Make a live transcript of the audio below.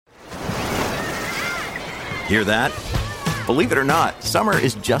Hear that? Believe it or not, summer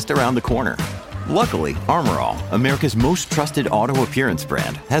is just around the corner. Luckily, Armor All, America's most trusted auto appearance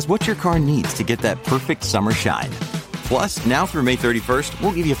brand, has what your car needs to get that perfect summer shine. Plus, now through May 31st,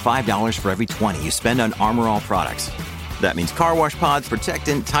 we'll give you $5 for every $20 you spend on Armor All products. That means car wash pods,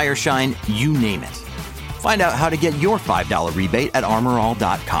 protectant, tire shine, you name it. Find out how to get your $5 rebate at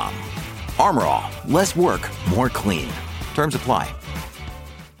armorall.com. Armor All, less work, more clean. Terms apply.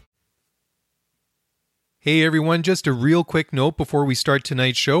 Hey everyone, just a real quick note before we start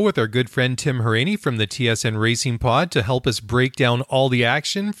tonight's show with our good friend Tim Hurrani from the TSN Racing Pod to help us break down all the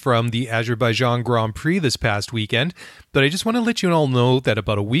action from the Azerbaijan Grand Prix this past weekend. But I just want to let you all know that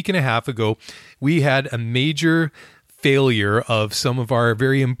about a week and a half ago, we had a major failure of some of our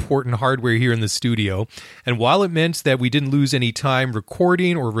very important hardware here in the studio. And while it meant that we didn't lose any time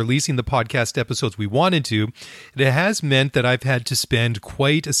recording or releasing the podcast episodes we wanted to, it has meant that I've had to spend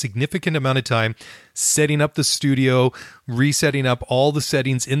quite a significant amount of time setting up the studio, resetting up all the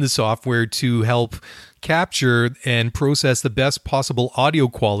settings in the software to help capture and process the best possible audio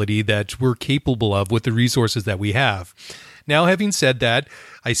quality that we're capable of with the resources that we have. Now, having said that,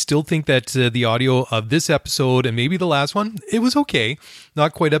 I still think that the audio of this episode and maybe the last one, it was okay.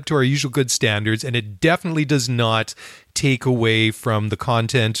 Not quite up to our usual good standards, and it definitely does not take away from the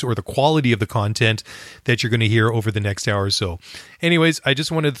content or the quality of the content that you're going to hear over the next hour or so. Anyways, I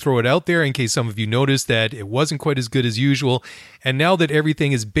just wanted to throw it out there in case some of you noticed that it wasn't quite as good as usual. And now that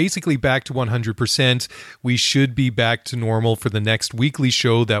everything is basically back to 100%, we should be back to normal for the next weekly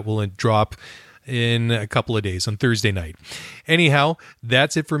show that will drop in a couple of days on Thursday night. Anyhow,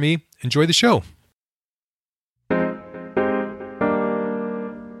 that's it for me. Enjoy the show.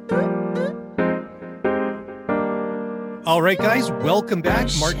 All right, guys, welcome back.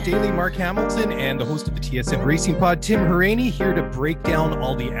 Mark Daly, Mark Hamilton, and the host of the TSN Racing Pod, Tim Hurrani, here to break down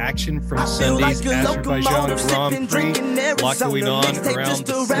all the action from Sunday's Azerbaijan Grand Prix. A lot going on around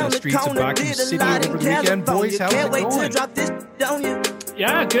the streets of Baku City over the weekend. Boys, how's it going?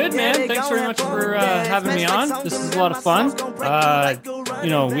 Yeah, good, man. Thanks very much for having me on. This is a lot of fun.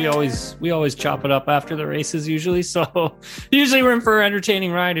 We always chop it up after the races usually, so usually we're in for an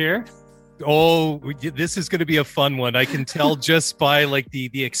entertaining ride here. Oh, this is going to be a fun one. I can tell just by like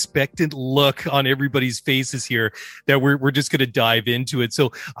the expectant look on everybody's faces here that we're just going to dive into it.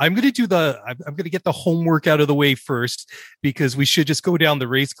 So I'm going to get the homework out of the way first, because we should just go down the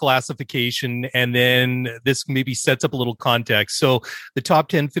race classification, and then this maybe sets up a little context. So the top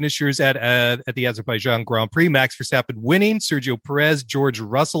 10 finishers at the Azerbaijan Grand Prix: Max Verstappen winning, Sergio Perez, George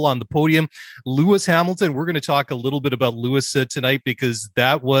Russell on the podium, Lewis Hamilton. We're going to talk a little bit about Lewis tonight, because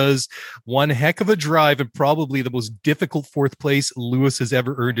that was one heck of a drive and probably the most difficult fourth place Lewis has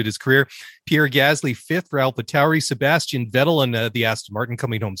ever earned in his career. Pierre Gasly fifth for AlphaTauri, Sebastian Vettel and the Aston Martin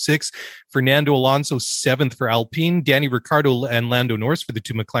coming home sixth, Fernando Alonso seventh for Alpine, Danny Ricciardo and Lando Norris for the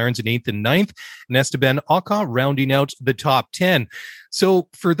two McLarens in eighth and ninth, and Esteban Ocon rounding out the top 10. So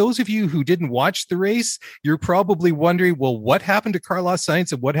for those of you who didn't watch the race, you're probably wondering, well, what happened to Carlos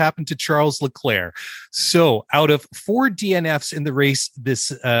Sainz and what happened to Charles Leclerc? So out of 4 DNFs in the race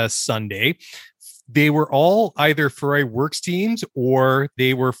this Sunday, they were all either Ferrari works teams or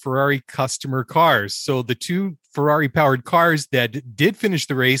they were Ferrari customer cars. So the two Ferrari powered cars that did finish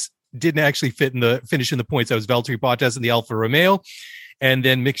the race didn't actually finish in the points. That was Valtteri Bottas in the Alfa Romeo, and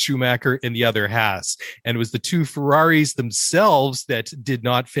then Mick Schumacher in the other Haas. And it was the two Ferraris themselves that did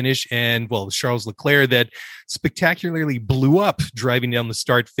not finish, and, well, Charles Leclerc that spectacularly blew up driving down the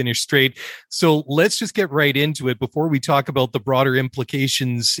start-finish straight. So let's just get right into it before we talk about the broader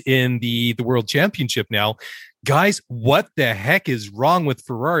implications in the World Championship now. Guys, what the heck is wrong with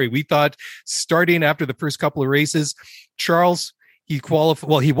Ferrari? We thought starting after the first couple of races, Charles, he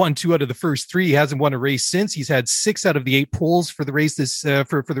won 2 out of the first 3. He hasn't won a race since. He's had 6 out of the 8 poles for the race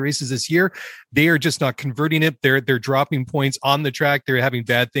for the races this year. They are just not converting it. They're dropping points on the track. They're having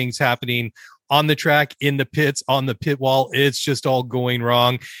bad things happening on the track, in the pits, on the pit wall. It's just all going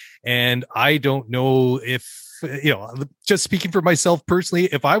wrong. And I don't know if, just speaking for myself personally,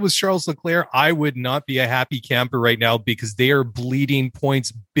 if I was Charles Leclerc, I would not be a happy camper right now, because they are bleeding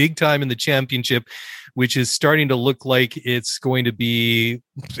points big time in the championship, which is starting to look like it's going to be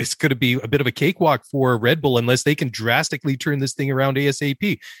a bit of a cakewalk for Red Bull unless they can drastically turn this thing around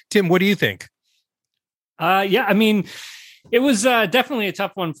ASAP. Tim, what do you think? Yeah, I mean, it was definitely a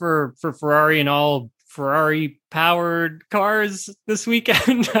tough one for Ferrari and all Ferrari powered cars this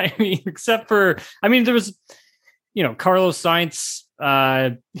weekend. I mean, there was Carlos Sainz,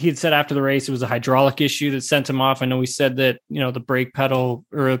 he had said after the race it was a hydraulic issue that sent him off. I know we said that, the brake pedal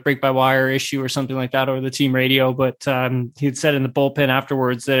or a brake by wire issue or something like that over the team radio, but he had said in the bullpen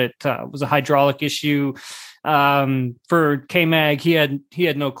afterwards that it was a hydraulic issue. For K-Mag, he had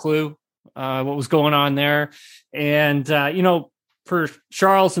no clue what was going on there. And, for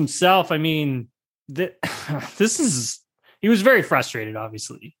Charles himself, I mean, he was very frustrated,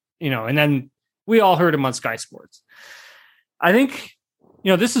 obviously, and then we all heard him on Sky Sports. I think,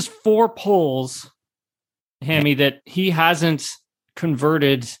 this is 4 polls, Hammy, that he hasn't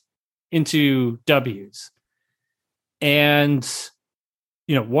converted into W's. And,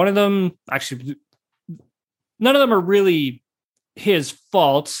 one of them, actually, none of them are really his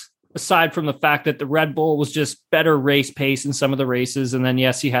fault, aside from the fact that the Red Bull was just better race pace in some of the races. And then,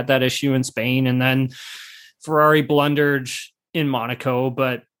 yes, he had that issue in Spain, and then Ferrari blundered in Monaco.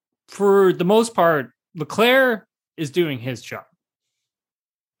 But for the most part, Leclerc is doing his job.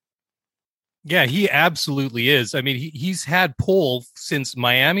 Yeah, he absolutely is. I mean, he's had pole since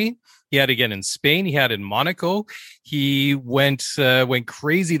Miami. He had again in Spain. He had in Monaco. He went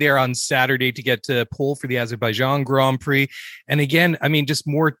crazy there on Saturday to get to pole for the Azerbaijan Grand Prix. And again, I mean, just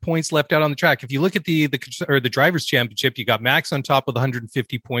more points left out on the track. If you look at the Drivers' Championship, you got Max on top with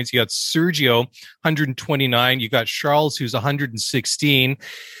 150 points. You got Sergio 129. You got Charles, who's 116.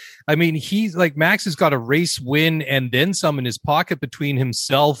 I mean, he's like, Max has got a race win and then some in his pocket between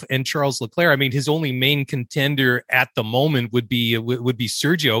himself and Charles Leclerc. I mean, his only main contender at the moment would be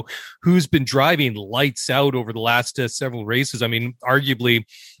Sergio, who's been driving lights out over the last several races. I mean, arguably,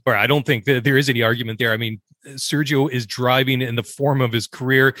 or I don't think that there is any argument there. I mean, Sergio is driving in the form of his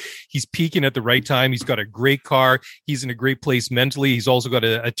career. He's peaking at the right time. He's got a great car. He's in a great place mentally. He's also got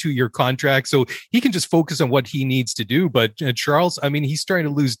a 2-year contract, so he can just focus on what he needs to do. But Charles, I mean, he's starting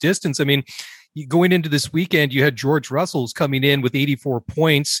to lose distance. I mean, going into this weekend, you had George Russell's coming in with 84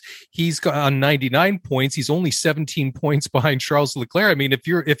 points. He's got on 99 points. He's only 17 points behind Charles Leclerc. I mean, if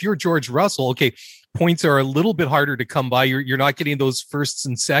you're George Russell, okay, points are a little bit harder to come by. You're not getting those firsts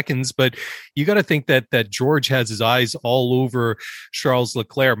and seconds, but you got to think that George has his eyes all over Charles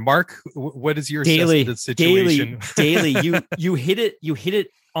Leclerc. Mark, what is your assessment of the situation? Daily, you hit it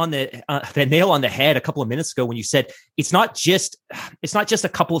on the nail on the head a couple of minutes ago when you said it's not just a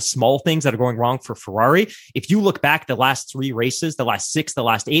couple of small things that are going wrong for Ferrari. If you look back the last 3 races, the last 6, the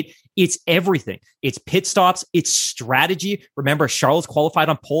last 8, it's everything. It's pit stops, it's strategy. Remember, Charles qualified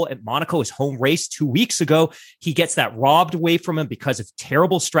on pole at Monaco, his home race 2 weeks ago. He gets that robbed away from him because of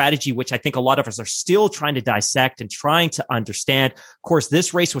terrible strategy, which I think a lot of us are still trying to dissect and trying to understand. Of course,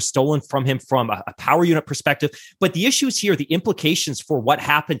 this race was stolen from him from a power unit perspective, but the issues here, the implications for what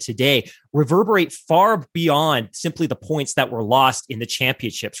happened today reverberate far beyond simply the points that were lost in the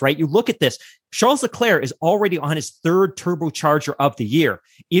championships, right? You look at this, Charles Leclerc is already on his 3rd turbocharger of the year.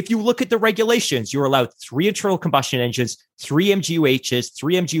 If you look at the regulations, you're allowed 3 internal combustion engines, 3 MGUHs,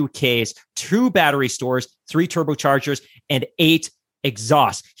 3 MGUKs, 2 battery stores, 3 turbochargers, and 8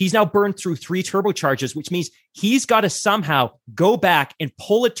 exhaust. He's now burned through 3 turbochargers, which means he's got to somehow go back and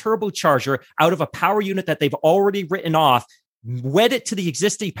pull a turbocharger out of a power unit that they've already written off, wed it to the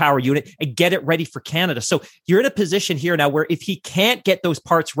existing power unit, and get it ready for Canada. So you're in a position here now where if he can't get those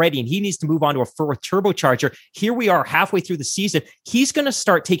parts ready and he needs to move on to a 4th turbocharger, here we are halfway through the season, he's going to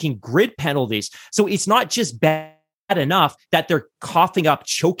start taking grid penalties. So it's not just bad enough that they're coughing up,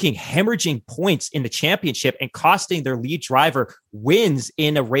 choking, hemorrhaging points in the championship and costing their lead driver wins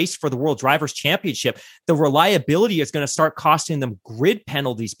in a race for the World Drivers' Championship. The reliability is going to start costing them grid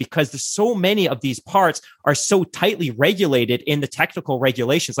penalties because there's so many of these parts are so tightly regulated in the technical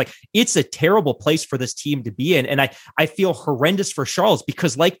regulations. Like, it's a terrible place for this team to be in. And I feel horrendous for Charles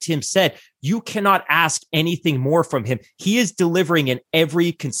because, like Tim said, you cannot ask anything more from him. He is delivering in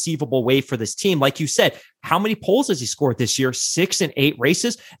every conceivable way for this team. Like you said, how many poles has he scored this year? 6 in 8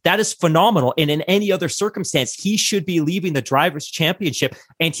 races. That is phenomenal. And in any other circumstance, he should be leaving the Drivers' Championship.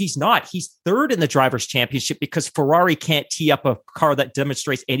 And he's not. He's 3rd in the Drivers' Championship because Ferrari can't tee up a car that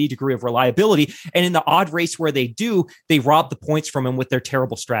demonstrates any degree of reliability. And in the odd race where they do, they rob the points from him with their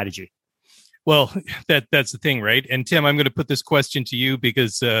terrible strategy. Well, that's the thing, right? And Tim, I'm going to put this question to you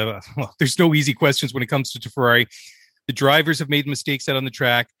because there's no easy questions when it comes to Ferrari. The drivers have made mistakes out on the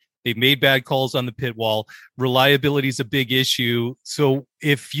track. They've made bad calls on the pit wall. Reliability is a big issue. So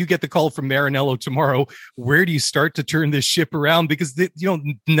if you get the call from Maranello tomorrow, where do you start to turn this ship around? Because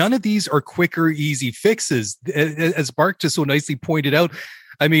none of these are quick or easy fixes. As Mark just so nicely pointed out,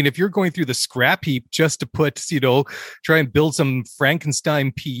 I mean, if you're going through the scrap heap just to try and build some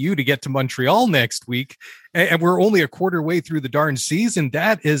Frankenstein PU to get to Montreal next week, and we're only a quarter way through the darn season,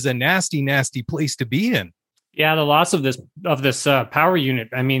 that is a nasty, nasty place to be in. Yeah, the loss of this power unit.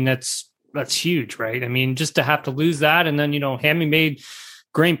 I mean, that's huge, right? I mean, just to have to lose that, and then Hammy made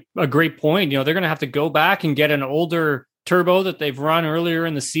a great point. They're going to have to go back and get an older turbo that they've run earlier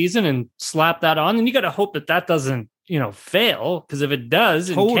in the season and slap that on, and you got to hope that doesn't fail, because if it does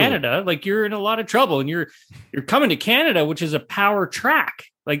in Canada, like, you're in a lot of trouble, and you're coming to Canada, which is a power track.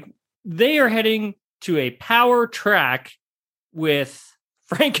 Like, they are heading to a power track with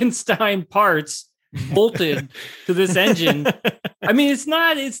Frankenstein parts bolted to this engine. I mean, it's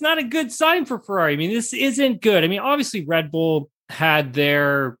not a good sign for Ferrari. I mean, this isn't good. I mean, obviously Red Bull had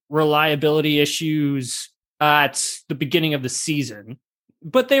their reliability issues at the beginning of the season,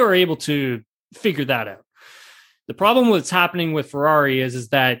 but they were able to figure that out. The problem with what's happening with Ferrari is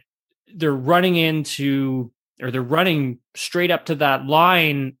that they're running straight up to that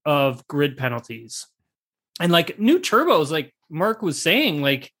line of grid penalties. And like new turbos, like Mark was saying,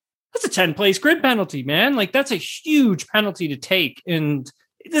 like, that's a 10-place grid penalty, man. Like, that's a huge penalty to take. And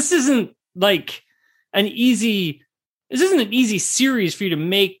this isn't an easy series for you to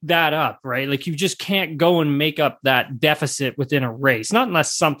make that up, right? Like, you just can't go and make up that deficit within a race, not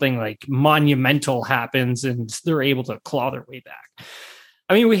unless something like monumental happens and they're able to claw their way back.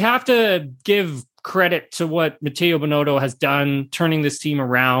 I mean, we have to give credit to what Matteo Binotto has done, turning this team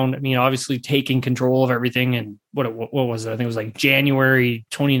around. I mean, obviously taking control of everything. And what was it? I think it was like January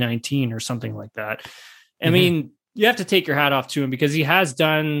 2019 or something like that. I mean, you have to take your hat off to him, because he has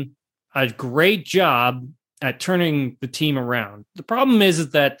done a great job at turning the team around. The problem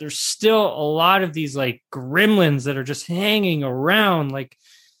is that there's still a lot of these like gremlins that are just hanging around. Like,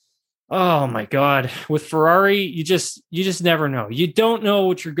 oh my God, with Ferrari, you just never know. You don't know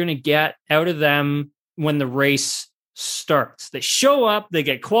what you're going to get out of them when the race starts. They show up, they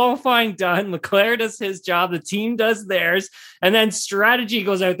get qualifying done. Leclerc does his job, the team does theirs, and then strategy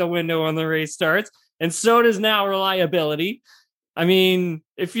goes out the window when the race starts. And so does now reliability. I mean,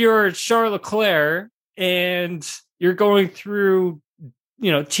 if you're Charles Leclerc and you're going through,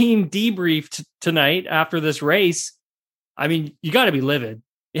 team debrief tonight after this race, I mean, you got to be livid.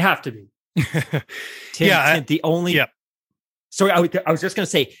 You have to be. Tim, sorry, I was just going to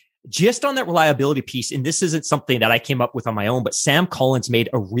say, just on that reliability piece, and this isn't something that I came up with on my own, but Sam Collins made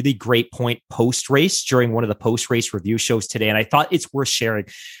a really great point post-race during one of the post-race review shows today, and I thought it's worth sharing.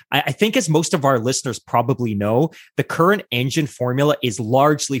 I think, as most of our listeners probably know, the current engine formula is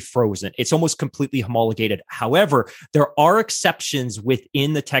largely frozen. It's almost completely homologated. However, there are exceptions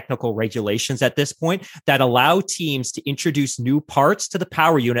within the technical regulations at this point that allow teams to introduce new parts to the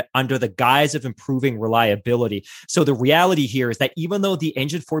power unit under the guise of improving reliability. So the reality here is that even though the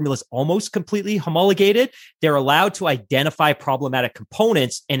engine formula is almost completely homologated, they're allowed to identify problematic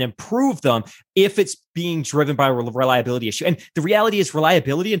components and improve them if it's being driven by a reliability issue. And the reality is,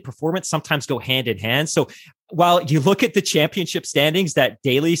 reliability and performance sometimes go hand in hand. So while you look at the championship standings that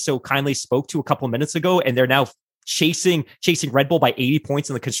Daly so kindly spoke to a couple of minutes ago, and they're now chasing Red Bull by 80 points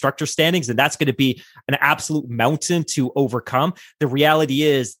in the constructor standings, and that's going to be an absolute mountain to overcome. The reality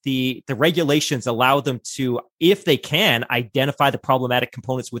is the regulations allow them to, if they can, identify the problematic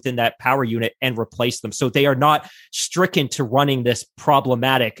components within that power unit and replace them. So they are not stricken to running this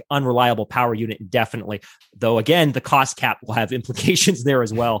problematic, unreliable power unit indefinitely. Though, again, the cost cap will have implications there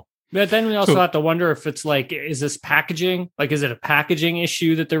as well. But then we also have to wonder if it's like, is this packaging? Like, is it a packaging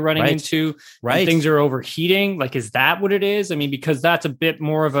issue that they're running into? Right. Things are overheating. Like, is that what it is? I mean, because that's a bit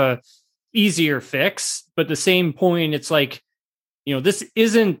more of a easier fix, but at the same point, it's like, this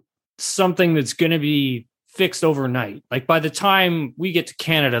isn't something that's going to be fixed overnight. Like, by the time we get to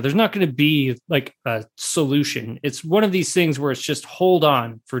Canada, there's not going to be like a solution. It's one of these things where it's just hold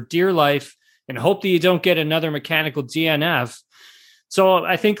on for dear life and hope that you don't get another mechanical DNF. So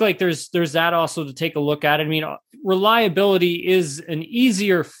I think like there's that also to take a look at. I mean, reliability is an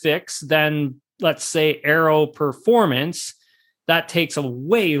easier fix than, let's say, aero performance. That takes a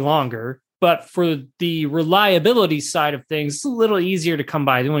way longer. But for the reliability side of things, it's a little easier to come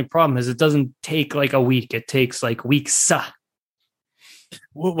by. The only problem is it doesn't take like a week. It takes like weeks.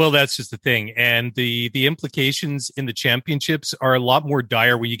 Well, that's just the thing. And the implications in the championships are a lot more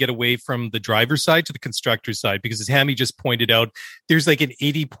dire when you get away from the driver's side to the constructor's side, because as Hammy just pointed out, there's like an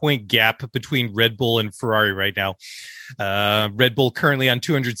 80-point gap between Red Bull and Ferrari right now. Red Bull currently on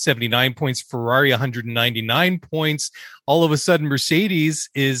 279 points, Ferrari 199 points. All of a sudden, Mercedes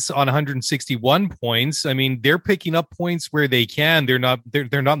is on 161 points. I mean, they're picking up points where they can. They're not in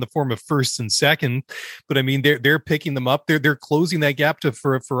the form of first and second, but I mean, they're picking them up. They're closing that gap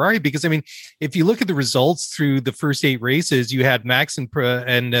for Ferrari, because I mean, if you look at the results through the first 8 races, you had Max and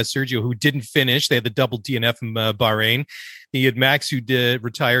Sergio who didn't finish. They had the double DNF in Bahrain. You had Max, who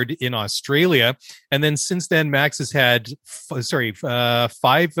retired in Australia, and then since then, Max has had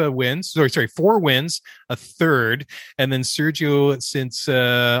 4 wins, a third, and then Sergio, since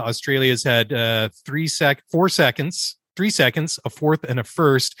Australia, has had 3 seconds, a fourth, and a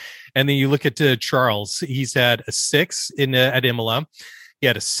first. And then you look at Charles; he's had a 6 at Imola. He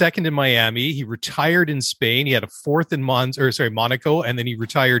had a second in Miami. He retired in Spain. He had a fourth in Monaco, and then he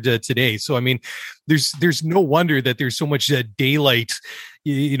retired today. So, I mean, there's no wonder that there's so much daylight,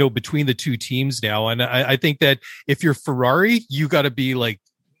 between the two teams now. And I think that if you're Ferrari, you got to be like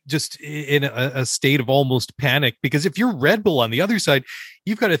just in a state of almost panic, because if you're Red Bull on the other side,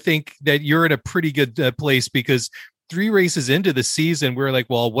 you've got to think that you're in a pretty good place, because 3 races into the season, we're like,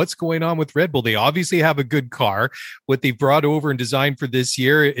 well, what's going on with Red Bull? They obviously have a good car. What they brought over and designed for this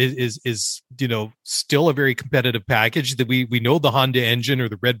year is still a very competitive package. That we know the Honda engine or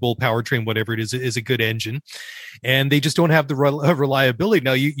the Red Bull powertrain, whatever it is a good engine, and they just don't have the reliability.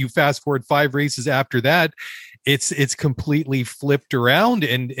 Now you fast forward 5 races after that, it's completely flipped around.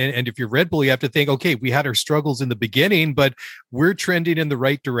 And if you're Red Bull, you have to think, okay, we had our struggles in the beginning, but we're trending in the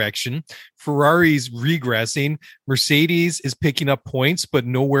right direction. Ferrari's regressing. Mercedes is picking up points, but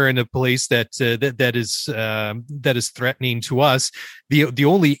nowhere in a place that is threatening to us. The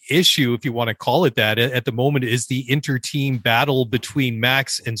only issue, if you want to call it that, at the moment is the inter-team battle between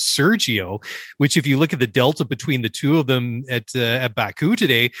Max and Sergio, which, if you look at the delta between the two of them at Baku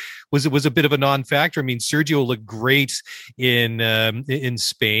today, was a bit of a non-factor. I mean, Sergio looked great in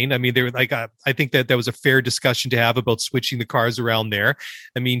Spain. I mean, they were like, I think that was a fair discussion to have about switching the cars around there.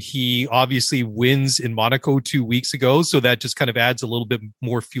 I mean, he obviously wins in Monaco 2 weeks ago, so that just kind of adds a little bit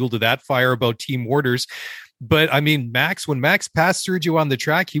more fuel to that fire about team orders. But I mean, when Max passed Sergio on the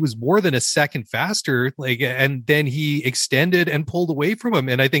track, he was more than a second faster, and then he extended and pulled away from him.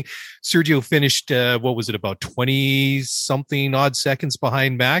 And I think Sergio finished, about 20 something odd seconds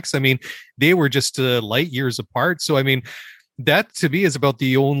behind Max. I mean, they were just light years apart. So, I mean, that to me is about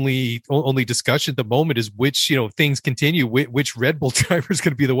the only discussion at the moment, is which, things continue, which Red Bull driver is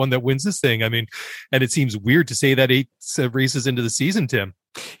going to be the one that wins this thing. I mean, and it seems weird to say that 8 races into the season, Tim.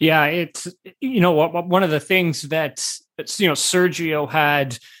 Yeah, it's, one of the things that, Sergio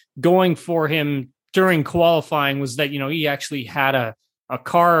had going for him during qualifying was that, he actually had a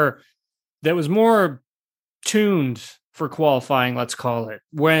car that was more tuned for qualifying, let's call it.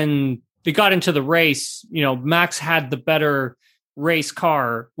 When they got into the race, Max had the better race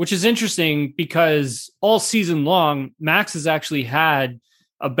car, which is interesting because all season long, Max has actually had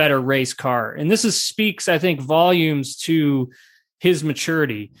a better race car. And this speaks, I think, volumes to his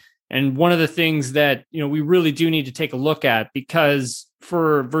maturity. And one of the things that, we really do need to take a look at, because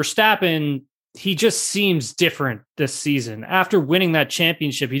for Verstappen, he just seems different this season. After winning that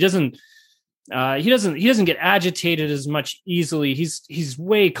championship, he doesn't get agitated as much easily. He's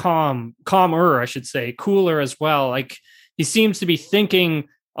way calmer, I should say, cooler as well. Like, he seems to be thinking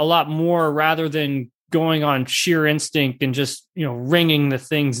a lot more rather than going on sheer instinct and just, wringing the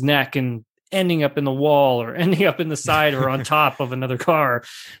thing's neck and ending up in the wall or ending up in the side or on top of another car.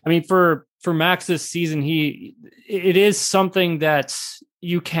 I mean, for Max this season, it is something that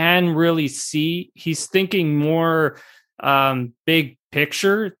you can really see. He's thinking more big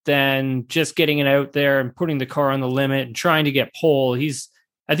picture than just getting it out there and putting the car on the limit and trying to get pole.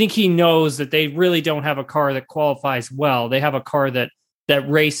 I think he knows that they really don't have a car that qualifies well. They have a car that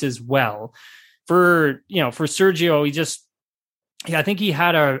races well. For Sergio, I think he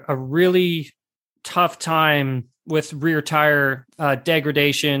had a really tough time with rear tire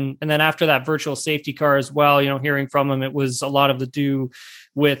degradation. And then after that virtual safety car as well, hearing from him, it was a lot of the do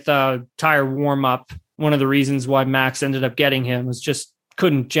with tire warm up. One of the reasons why Max ended up getting him was just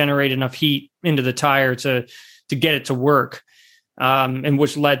couldn't generate enough heat into the tire to get it to work. And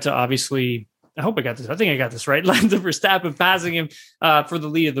which led to, obviously, I hope I got this. I think I got this right. Led to Verstappen passing him for the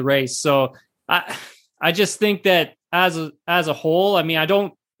lead of the race. So I just think that as a whole, I mean,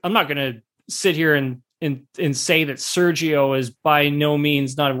 I'm not going to sit here and say that Sergio is by no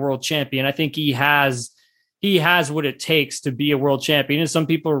means not a world champion. I think he has what it takes to be a world champion. And some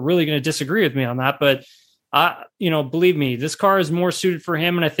people are really going to disagree with me on that, but believe me, this car is more suited for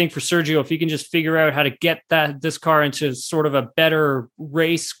him. And I think for Sergio, if he can just figure out how to get this car into sort of a better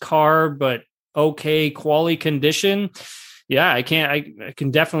race car, but okay quality condition, yeah, I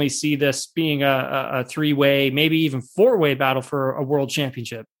can definitely see this being a 3-way, maybe even 4-way battle for a world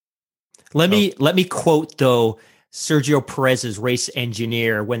championship. Let me quote, though, Sergio Perez's race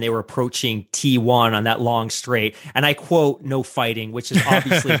engineer when they were approaching T1 on that long straight. And I quote, "No fighting," which is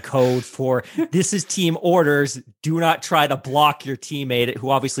obviously code for this is team orders. Do not try to block your teammate, who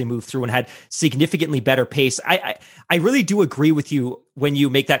obviously moved through and had significantly better pace. I really do agree with you when you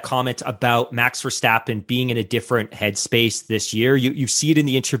make that comment about Max Verstappen being in a different headspace this year. You see it in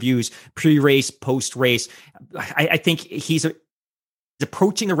the interviews, pre-race, post-race. I think he's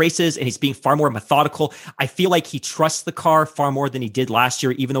approaching the races and he's being far more methodical. I feel like he trusts the car far more than he did last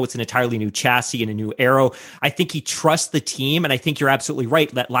year, even though it's an entirely new chassis and a new aero. I think he trusts the team. And I think you're absolutely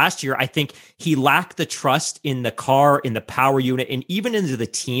right that last year, I think he lacked the trust in the car, in the power unit, and even into the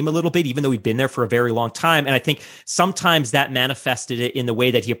team a little bit, even though he'd been there for a very long time. And I think sometimes that manifested it in the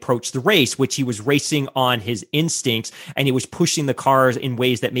way that he approached the race, which he was racing on his instincts and he was pushing the cars in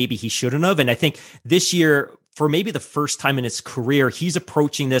ways that maybe he shouldn't have. And I think this year, for maybe the first time in his career, he's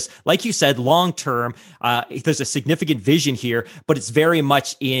approaching this, like you said, long-term. There's a significant vision here, but it's very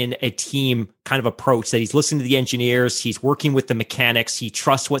much in a team kind of approach that he's listening to the engineers. He's working with the mechanics. He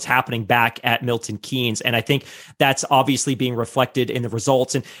trusts what's happening back at Milton Keynes. And I think that's obviously being reflected in the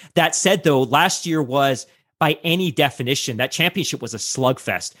results. And that said, though, last year was, by any definition, that championship was a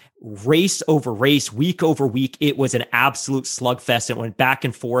slugfest. Race over race, week over week, it was an absolute slugfest. It went back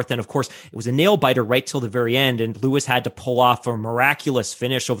and forth. And of course, it was a nail biter right till the very end. And Lewis had to pull off a miraculous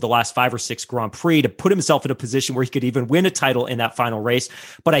finish over the last 5 or 6 Grand Prix to put himself in a position where he could even win a title in that final race.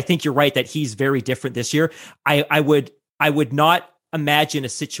 But I think you're right that he's very different this year. I would not imagine a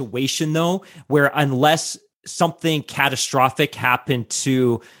situation, though, where unless something catastrophic happened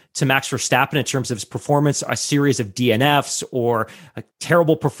to Max Verstappen in terms of his performance, a series of DNFs or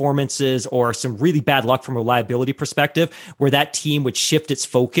terrible performances or some really bad luck from a reliability perspective, where that team would shift its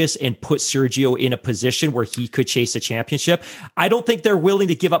focus and put Sergio in a position where he could chase a championship. I don't think they're willing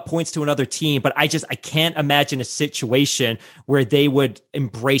to give up points to another team, but I can't imagine a situation where they would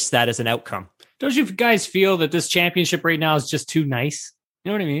embrace that as an outcome. Don't you guys feel that this championship right now is just too nice?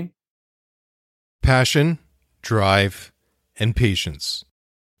 You know what I mean? Passion, drive, and patience.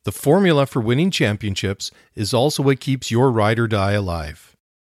 The formula for winning championships is also what keeps your ride or die alive.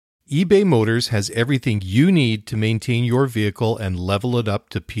 eBay Motors has everything you need to maintain your vehicle and level it up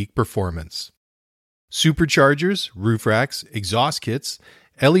to peak performance. Superchargers, roof racks, exhaust kits,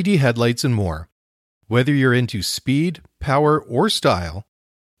 LED headlights, and more. Whether you're into speed, power, or style,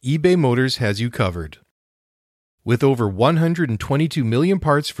 eBay Motors has you covered. With over 122 million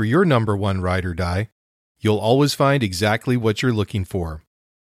parts for your number one ride or die, you'll always find exactly what you're looking for.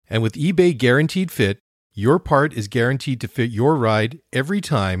 And with eBay Guaranteed Fit, your part is guaranteed to fit your ride every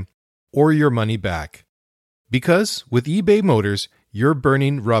time or your money back. Because with eBay Motors, you're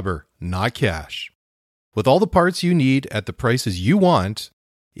burning rubber, not cash. With all the parts you need at the prices you want,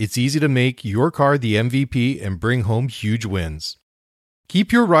 it's easy to make your car the MVP and bring home huge wins.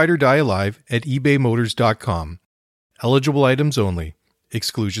 Keep your ride or die alive at ebaymotors.com. Eligible items only.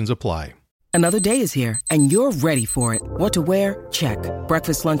 Exclusions apply. Another day is here, and you're ready for it. What to wear? Check.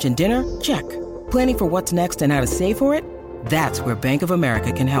 Breakfast, lunch, and dinner? Check. Planning for what's next and how to save for it? That's where Bank of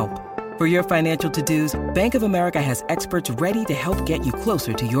America can help. For your financial to-dos, Bank of America has experts ready to help get you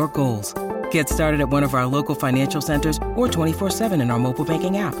closer to your goals. Get started at one of our local financial centers or 24/7 in our mobile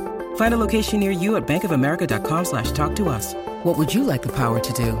banking app. Find a location near you at bankofamerica.com/talktous. What would you like the power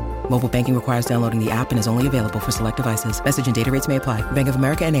to do? Mobile banking requires downloading the app and is only available for select devices. Message and data rates may apply. Bank of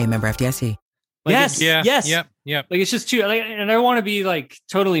America NA, member FDIC. Like yes. Yes. Yep. Like it's just too, like, and I don't want to be like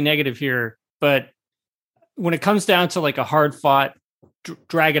totally negative here, but when it comes down to like a hard fought,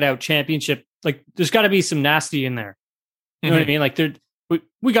 drag it out championship, like there's got to be some nasty in there. You know what I mean? Like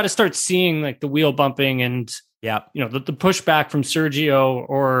we got to start seeing like the wheel bumping and the pushback from Sergio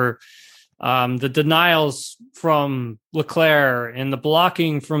or the denials from Leclerc and the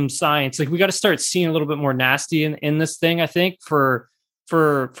blocking from Sainz. Like we got to start seeing a little bit more nasty in this thing, I think, for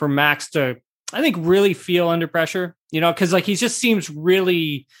Max to, I think, really feel under pressure, because like he just seems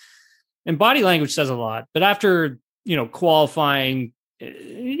really, and body language says a lot, but after, qualifying,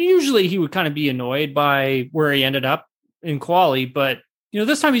 usually he would kind of be annoyed by where he ended up in quali, but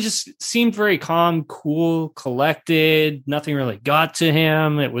this time he just seemed very calm, cool, collected. Nothing really got to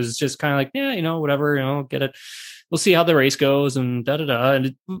him. It was just kind of like, whatever, get it. We'll see how the race goes and da-da-da.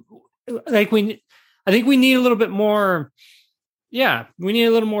 And I think we need a little bit more. Yeah, we need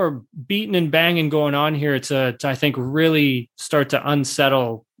a little more beating and banging going on here to I think, really start to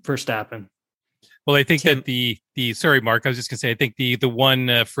unsettle Verstappen. Well, I think Tim, that the sorry, Mark, I was just gonna say, I think the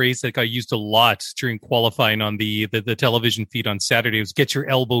one phrase that got used a lot during qualifying on the television feed on Saturday was "get your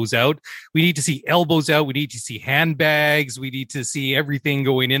elbows out." We need to see elbows out. We need to see handbags. We need to see everything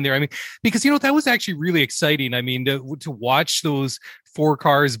going in there. I mean, because that was actually really exciting. I mean, to watch those 4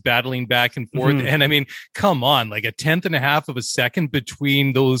 cars battling back and forth, and I mean, come on, like a tenth and a half of a second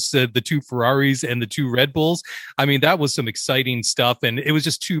between those the 2 Ferraris and the 2 Red Bulls. I mean, that was some exciting stuff, and it was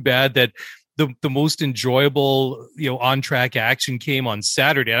just too bad that the most enjoyable, on track action came on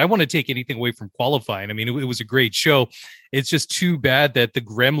Saturday. And I want to take anything away from qualifying. I mean, it was a great show. It's just too bad that the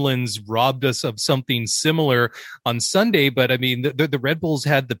Gremlins robbed us of something similar on Sunday. But I mean, the Red Bulls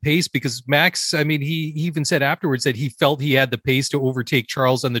had the pace because Max, I mean, he even said afterwards that he felt he had the pace to overtake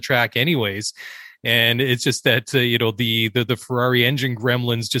Charles on the track anyways. And it's just that, the Ferrari engine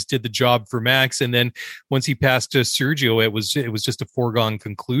gremlins just did the job for Max. And then once he passed to Sergio, it was just a foregone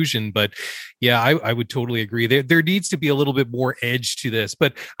conclusion. But yeah, I would totally agree. There needs to be a little bit more edge to this.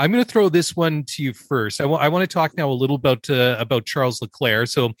 But I'm going to throw this one to you first. I want to talk now a little about Charles Leclerc.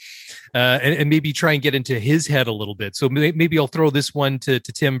 So, and maybe try and get into his head a little bit. So maybe I'll throw this one to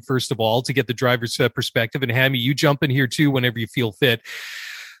Tim first of all to get the driver's perspective. And Hammy, you jump in here too whenever you feel fit.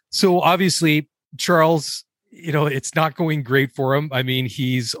 So obviously, Charles, it's not going great for him. I mean,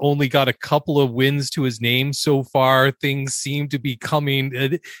 he's only got a couple of wins to his name so far. Things seem to be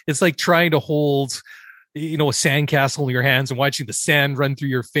coming. It's like trying to hold, a sandcastle in your hands and watching the sand run through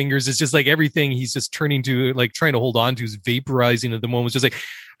your fingers. It's just like everything he's just turning to, like trying to hold on to is vaporizing at the moment. It's just like,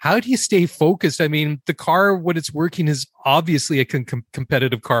 how do you stay focused? I mean, the car, when it's working, is obviously a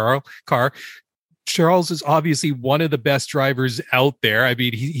competitive car. Charles is obviously one of the best drivers out there. I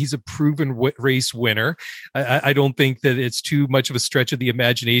mean, he's a proven race winner. I don't think that it's too much of a stretch of the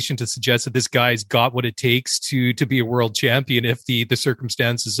imagination to suggest that this guy's got what it takes to be a world champion if the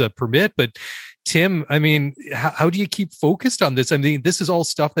circumstances permit. But Tim, I mean, how do you keep focused on this? I mean, this is all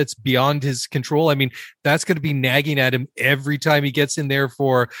stuff that's beyond his control. I mean, that's going to be nagging at him every time he gets in there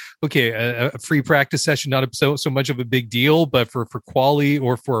for, a free practice session, not so much of a big deal, but for quali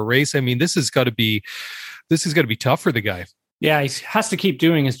or for a race. I mean, this is going to be tough for the guy. Yeah, he has to keep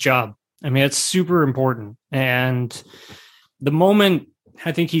doing his job. I mean, it's super important. And the moment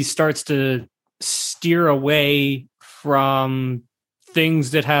I think he starts to steer away from things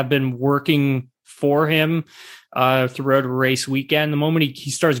that have been working for him throughout a race weekend, the moment he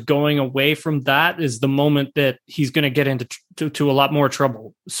starts going away from that is the moment that he's going to get into a lot more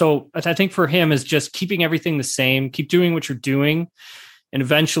trouble. So I think for him is just keeping everything the same, keep doing what you're doing, and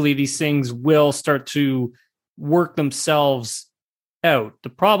eventually these things will start to work themselves out. The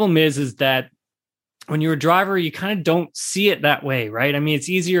problem is that when you're a driver, you kind of don't see it that way, right? I mean, it's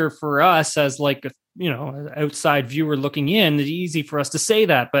easier for us as like an outside viewer looking in. It's easy for us to say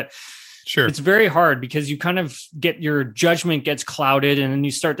that, but sure, it's very hard because you kind of your judgment gets clouded, and then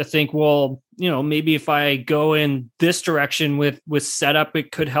you start to think, well, maybe if I go in this direction with setup,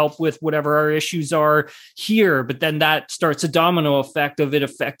 it could help with whatever our issues are here. But then that starts a domino effect of it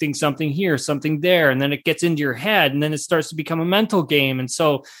affecting something here, something there, and then it gets into your head, and then it starts to become a mental game. And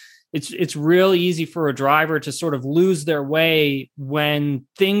so it's really easy for a driver to sort of lose their way when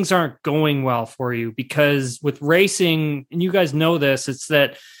things aren't going well for you, because with racing, and you guys know this, it's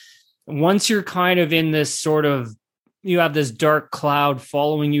that once you're kind of in this sort of, you have this dark cloud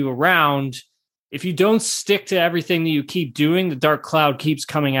following you around, if you don't stick to everything that you keep doing, the dark cloud keeps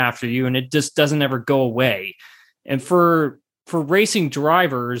coming after you and it just doesn't ever go away. And for racing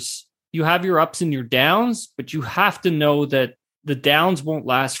drivers, you have your ups and your downs, but you have to know that the downs won't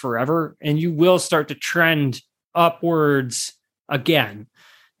last forever and you will start to trend upwards again.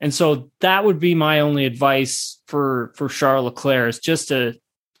 And so that would be my only advice for Charles Leclerc, is just to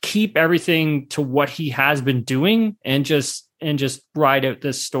keep everything to what he has been doing and just ride out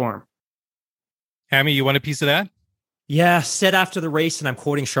this storm. Hammy, you want a piece of that? Yeah, said after the race, and I'm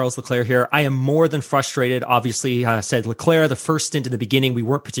quoting Charles Leclerc here, I am more than frustrated. Obviously, said Leclerc, the first stint in the beginning, we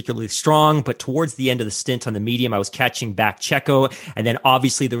weren't particularly strong, but towards the end of the stint on the medium, I was catching back Checo. And then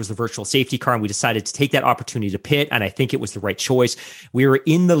obviously there was the virtual safety car, and we decided to take that opportunity to pit. And I think it was the right choice. We were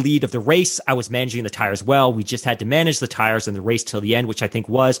in the lead of the race. I was managing the tires well. We just had to manage the tires in the race till the end, which I think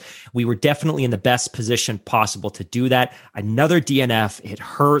we were definitely in the best position possible to do that. Another DNF, it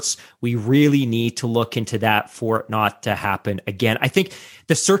hurts. We really need to look into that for it not to happen again. I think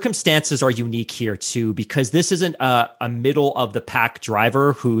the circumstances are unique here too, because this isn't a middle of the pack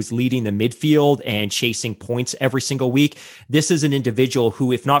driver who's leading the midfield and chasing points every single week. This is an individual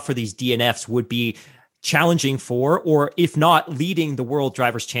who, if not for these DNFs, would be challenging for, or if not leading the World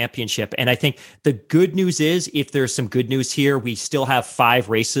Drivers' Championship. And I think the good news is, if there's some good news here, we still have 5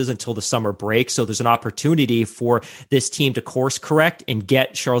 races until the summer break. So there's an opportunity for this team to course correct and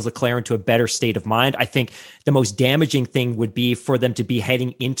get Charles Leclerc into a better state of mind. I think the most damaging thing would be for them to be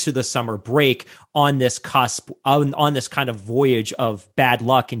heading into the summer break on this cusp, on this kind of voyage of bad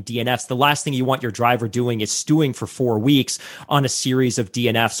luck and DNFs. The last thing you want your driver doing is stewing for 4 weeks on a series of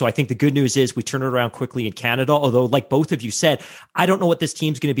DNFs. So I think the good news is we turn it around quickly in Canada. Although, like both of you said, I don't know what this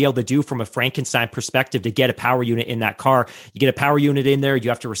team's going to be able to do from a Frankenstein perspective to get a power unit in that car. You get a power unit in there, you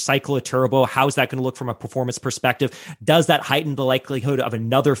have to recycle a turbo. How's that going to look from a performance perspective? Does that heighten the likelihood of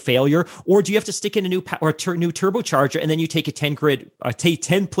another failure? Or do you have to stick in a new new turbocharger, and then you take a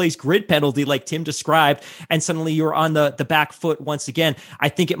 10 place grid penalty like Tim described, and suddenly you're on the back foot once again? I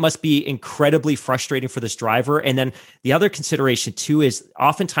think it must be incredibly frustrating for this driver. And then the other consideration too is,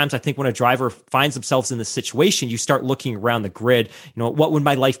 oftentimes I think when a driver finds themselves in this situation, you start looking around the grid. What would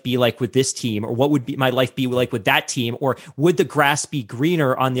my life be like with this team? Or what would my life be like with that team? Or would the grass be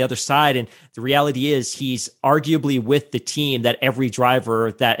greener on the other side? And the reality is, he's arguably with the team that every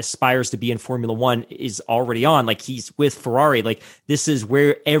driver that aspires to be in Formula One is already on. Like, he's with Ferrari. Like, this is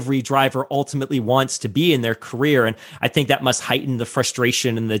where every driver ultimately wants to be in their career. And I think that must heighten the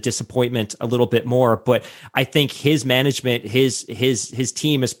frustration and the disappointment a little bit more. But I think his management, his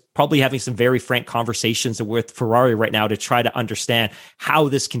team is probably having some very frank conversations with Ferrari right now to try to understand how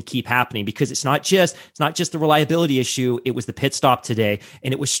this can keep happening, because it's not just the reliability issue. It was the pit stop today,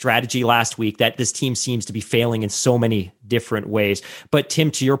 and it was strategy last week that this team seems to be failing in so many different ways. But Tim,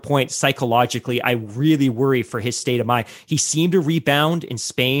 to your point, psychologically, I really worry for his state of mind. He seemed to rebound in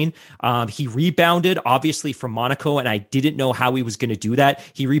Spain. He rebounded obviously from Monaco, and I didn't know how he was going to do that.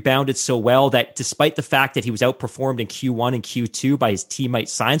 He rebounded so well that despite the fact that he was outperformed in Q1 and Q2 by his teammate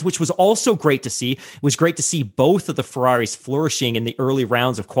Sainz, which was also great to see. It was great to see both of the Ferraris flourishing in the early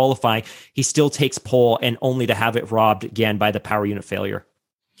rounds of qualifying. He still takes pole, and only to have it robbed again by the power unit failure.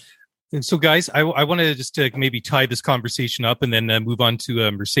 And so, guys, I want to just maybe tie this conversation up and then move on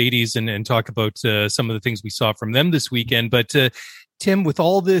to Mercedes and talk about some of the things we saw from them this weekend. But Tim, with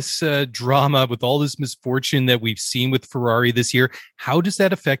all this drama, with all this misfortune that we've seen with Ferrari this year, how does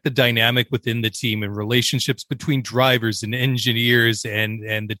that affect the dynamic within the team and relationships between drivers and engineers and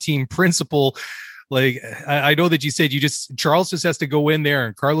the team principal? Like, I know that you said Charles just has to go in there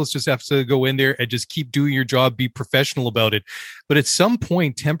and Carlos just has to go in there and just keep doing your job, be professional about it. But at some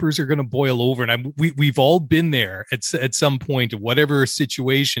point, tempers are going to boil over. And we've all been there at some point, whatever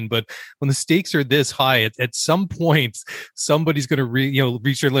situation. But when the stakes are this high, at some point, somebody's going to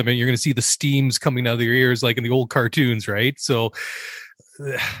reach their limit. You're going to see the steams coming out of their ears, like in the old cartoons, right? So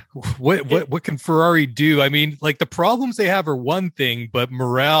what can Ferrari do? I mean, like, the problems they have are one thing, but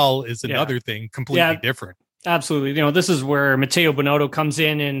morale is another thing completely different. Absolutely. This is where Matteo Binotto comes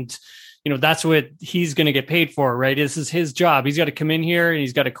in, and that's what he's going to get paid for, right? This is his job. He's got to come in here and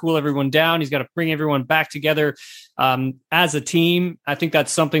he's got to cool everyone down. He's got to bring everyone back together as a team. I think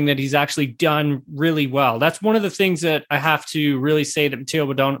that's something that he's actually done really well. That's one of the things that I have to really say that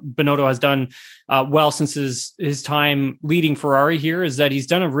Matteo Binotto has done well since his time leading Ferrari here, is that he's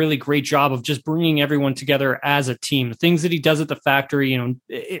done a really great job of just bringing everyone together as a team. The things that he does at the factory,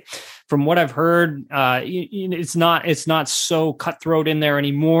 from what I've heard, it's not so cutthroat in there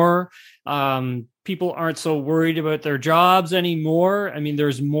anymore. People aren't so worried about their jobs anymore. I mean,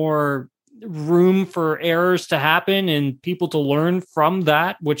 there's more room for errors to happen and people to learn from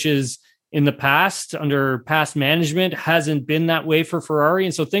that, which is in the past, under past management, hasn't been that way for Ferrari.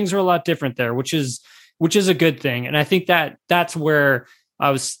 And so things are a lot different there, which is a good thing. And I think that's where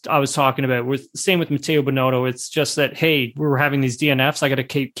I was talking about same with Matteo Binotto. It's just that, hey, we're having these DNFs. I got to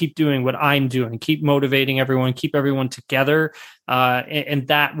keep doing what I'm doing, keep motivating everyone, keep everyone together. And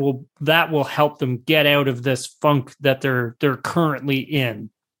that will help them get out of this funk that they're currently in.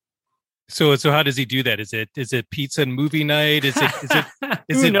 So how does he do that? Is it pizza and movie night? Is it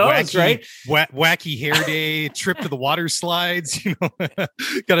Who knows, wacky, right? Wacky hair day, trip to the water slides?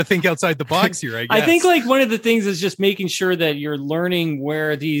 Got to think outside the box here, I guess. I think like one of the things is just making sure that you're learning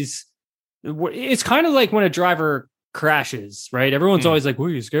where it's kind of like when a driver crashes, right? Everyone's always like, "Were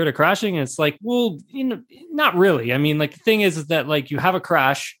you scared of crashing?" And it's like, well, not really. I mean, like, the thing is that, like, you have a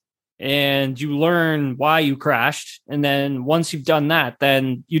crash and you learn why you crashed. And then once you've done that,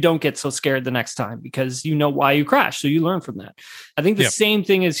 then you don't get so scared the next time because you know why you crashed. So you learn from that. I think the same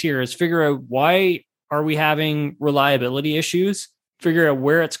thing is here, is figure out, why are we having reliability issues, figure out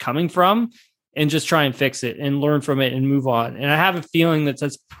where it's coming from, and just try and fix it and learn from it and move on. And I have a feeling that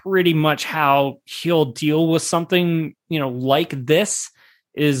that's pretty much how he'll deal with something, like this,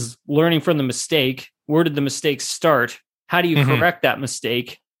 is learning from the mistake, where did the mistake start? How do you correct that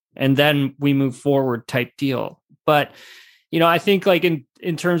mistake? And then we move forward type deal. But, I think like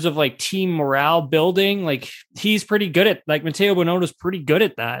in terms of like team morale building, like he's pretty good at, like Matteo Binotto's pretty good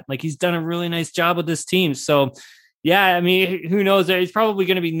at that. Like he's done a really nice job with this team. So yeah, I mean, who knows? It's probably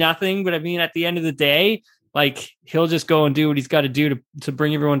going to be nothing, but I mean, at the end of the day, like he'll just go and do what he's got to do to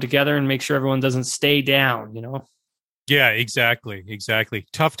bring everyone together and make sure everyone doesn't stay down, Yeah, exactly.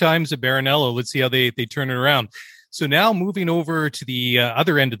 Tough times at Baranello. Let's see how they turn it around. So now moving over to the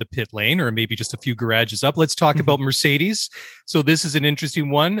other end of the pit lane, or maybe just a few garages up, let's talk about Mercedes. So this is an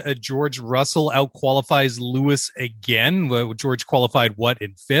interesting one. George Russell outqualifies Lewis again. George qualified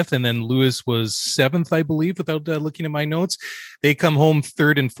in fifth, and then Lewis was seventh, I believe, without looking at my notes. They come home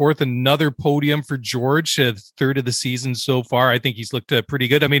third and fourth. Another podium for George, third of the season so far. I think he's looked pretty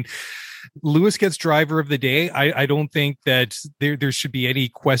good. I mean, Lewis gets driver of the day. I don't think that there should be any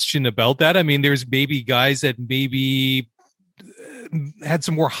question about that. I mean, there's maybe guys that maybe had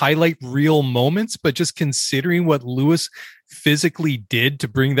some more highlight reel moments, but just considering what Lewis physically did to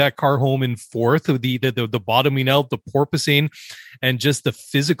bring that car home in fourth, the bottoming out, the porpoising, and just the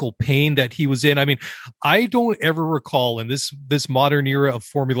physical pain that he was in. I mean, I don't ever recall in this modern era of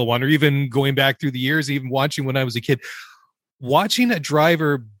Formula One, or even going back through the years, even watching when I was a kid, watching a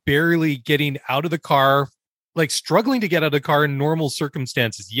driver barely getting out of the car, like struggling to get out of the car in normal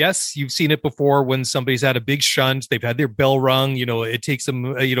circumstances. Yes, you've seen it before when somebody's had a big shunt, they've had their bell rung, it takes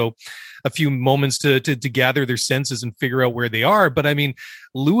them, a few moments to gather their senses and figure out where they are. But I mean,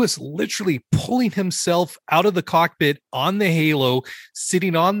 Lewis literally pulling himself out of the cockpit on the halo,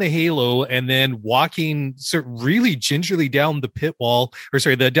 sitting on the halo, and then walking really gingerly down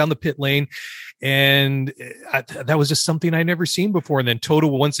the down the pit lane. And that was just something I never seen before. And then Toto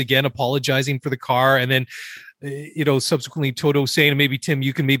once again apologizing for the car. And then, subsequently Toto saying, and maybe Tim,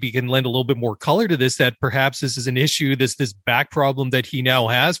 you can lend a little bit more color to this, that perhaps this is an issue, this back problem that he now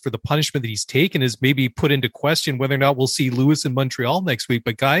has for the punishment that he's taken is maybe put into question whether or not we'll see Lewis in Montreal next week.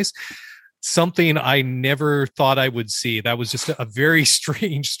 But guys, something I never thought I would see. That was just a very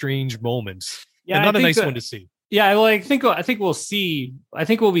strange moment. Yeah, and not a nice one to see. Yeah, well, I think we'll see. I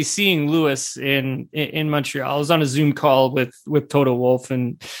think we'll be seeing Lewis in Montreal. I was on a Zoom call with Toto Wolff,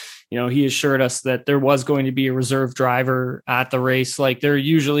 and he assured us that there was going to be a reserve driver at the race, like there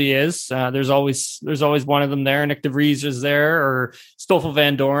usually is. There's always one of them there. Nick DeVries is there, or Stoffel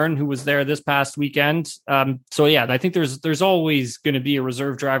Van Dorn, who was there this past weekend. So yeah, I think there's always going to be a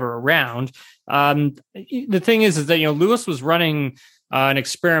reserve driver around. The thing is that Lewis was running an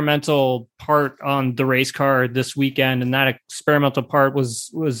experimental part on the race car this weekend, and that experimental part was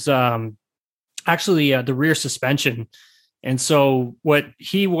actually the rear suspension. And so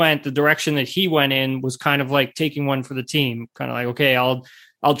the direction that he went in was kind of like taking one for the team, kind of like, okay,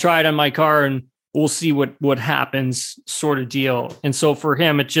 I'll try it on my car and we'll see what happens, sort of deal. And so for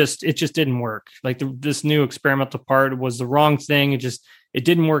him, it just didn't work. Like this new experimental part was the wrong thing. It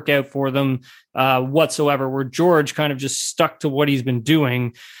didn't work out for them whatsoever, where George kind of just stuck to what he's been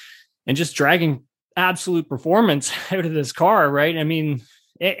doing and just dragging absolute performance out of this car. Right. I mean,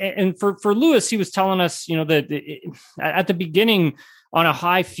 and for Lewis, he was telling us, that at the beginning on a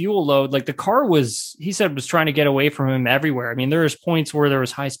high fuel load, like the car was trying to get away from him everywhere. I mean, there was points where there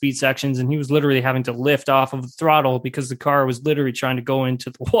was high speed sections and he was literally having to lift off of the throttle because the car was literally trying to go into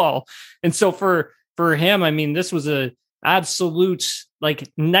the wall. And so for him, I mean, this was a absolute like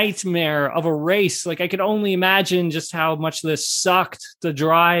nightmare of a race. Like I could only imagine just how much this sucked to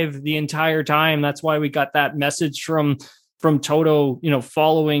drive the entire time. That's why we got that message from Toto,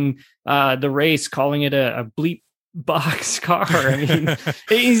 following the race, calling it a bleep box car. I mean,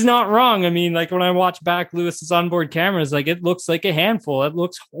 he's not wrong. I mean, like when I watch back Lewis's onboard cameras, like it looks like a handful. It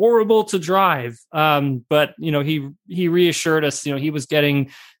looks horrible to drive. But he reassured us, he was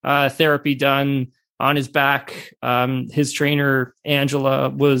getting therapy done on his back. His trainer, Angela,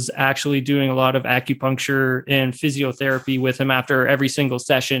 was actually doing a lot of acupuncture and physiotherapy with him after every single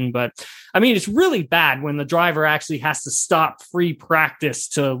session. But I mean, it's really bad when the driver actually has to stop free practice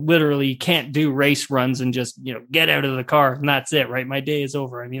to literally can't do race runs and just, get out of the car and that's it, right? My day is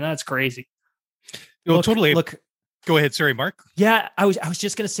over. I mean, that's crazy. Well, totally. Look, go ahead. Sorry, Mark. Yeah, I was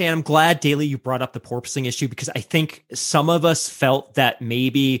just going to say, and I'm glad, Daly, you brought up the porpoising issue, because I think some of us felt that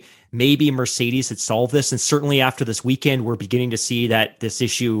maybe maybe Mercedes had solved this. And certainly after this weekend, we're beginning to see that this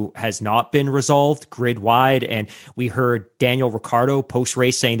issue has not been resolved grid wide. And we heard Daniel Ricciardo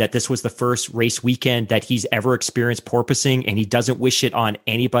post-race saying that this was the first race weekend that he's ever experienced porpoising, and he doesn't wish it on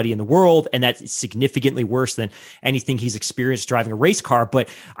anybody in the world. And that's significantly worse than anything he's experienced driving a race car. But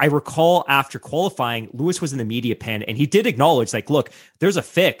I recall after qualifying, Lewis was in the media pen and he did acknowledge, like, look, there's a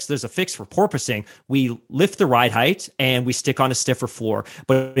fix for porpoising. We lift the ride height and we stick on a stiffer floor.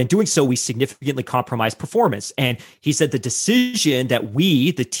 But in doing so, we significantly compromise performance. And he said the decision that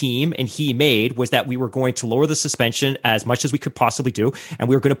we, the team, and he made was that we were going to lower the suspension as much as we could possibly do. And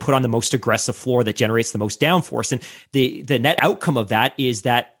we were going to put on the most aggressive floor that generates the most downforce. And the net outcome of that is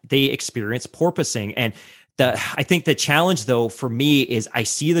that they experience porpoising. And I think the challenge, though, for me is I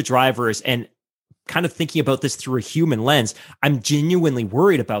see the drivers and kind of thinking about this through a human lens, I'm genuinely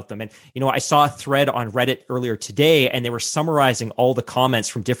worried about them. And, I saw a thread on Reddit earlier today, and they were summarizing all the comments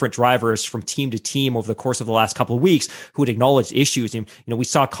from different drivers from team to team over the course of the last couple of weeks who had acknowledged issues. And, we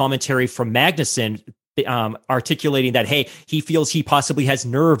saw commentary from Magnussen articulating that, hey, he feels he possibly has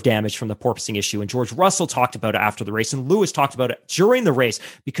nerve damage from the porpoising issue. And George Russell talked about it after the race, and Lewis talked about it during the race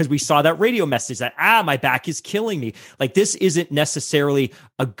because we saw that radio message that, my back is killing me. Like, this isn't necessarily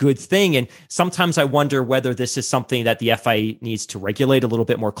a good thing. And sometimes I wonder whether this is something that the FIA needs to regulate a little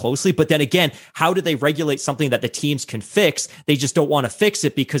bit more closely. But then again, how do they regulate something that the teams can fix? They just don't want to fix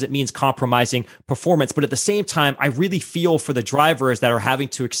it because it means compromising performance. But at the same time, I really feel for the drivers that are having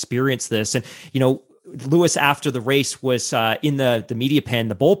to experience this. And, Lewis, after the race, was in the media pen,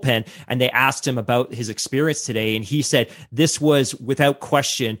 the bullpen, and they asked him about his experience today. And he said this was, without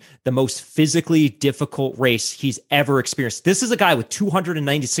question, the most physically difficult race he's ever experienced. This is a guy with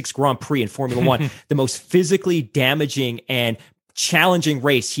 296 Grand Prix in Formula One, the most physically damaging and challenging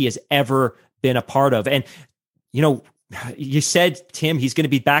race he has ever been a part of. And, you said, Tim, he's going to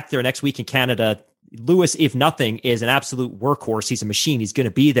be back there next week in Canada. Lewis, if nothing, is an absolute workhorse. He's a machine. He's going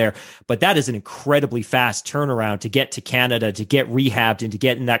to be there. But that is an incredibly fast turnaround to get to Canada, to get rehabbed, and to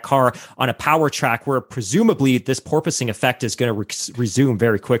get in that car on a power track where presumably this porpoising effect is going to resume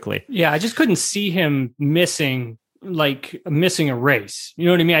very quickly. Yeah, I just couldn't see him missing a race. You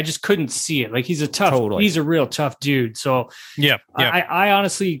know what I mean? I just couldn't see it. Like, he's a real tough dude. So yeah. I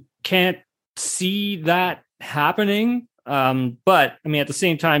honestly can't see that happening. But I mean, at the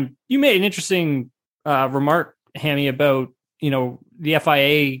same time, you made an interesting remark, Hammy, about, the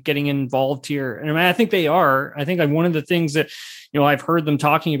FIA getting involved here. And I mean, I think they are. I think like one of the things that, I've heard them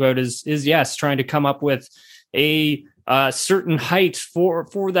talking about is yes, trying to come up with a certain height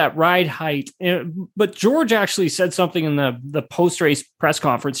for that ride height. But George actually said something in the post-race press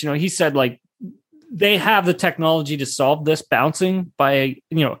conference. He said, like, they have the technology to solve this bouncing by,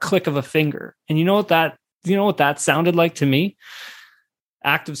 a click of a finger. And you know what that sounded like to me?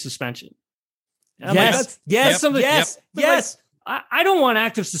 Active suspension. Yes. I don't want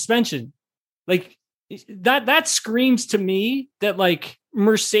active suspension. Like, that screams to me that, like,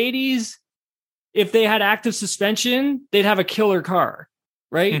 Mercedes, if they had active suspension, they'd have a killer car,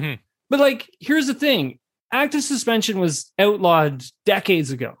 right? Mm-hmm. But, like, here's the thing. Active suspension was outlawed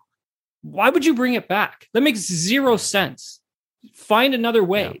decades ago. Why would you bring it back? That makes zero sense. Find another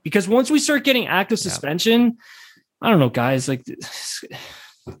way, because once we start getting active suspension, I don't know, guys, like,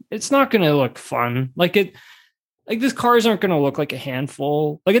 it's not going to look fun. Like, these cars aren't going to look like a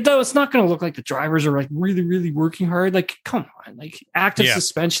handful. Like, it's not going to look like the drivers are, like, really, really working hard. Like, come on, like, active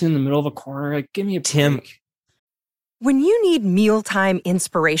suspension in the middle of a corner. Like, give me a break. Tim. When you need mealtime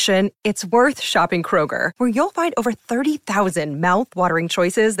inspiration, it's worth shopping Kroger, where you'll find over 30,000 mouth-watering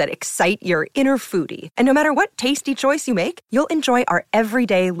choices that excite your inner foodie. And no matter what tasty choice you make, you'll enjoy our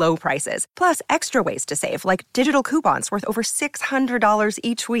everyday low prices, plus extra ways to save, like digital coupons worth over $600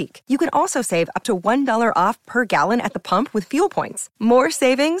 each week. You can also save up to $1 off per gallon at the pump with fuel points. More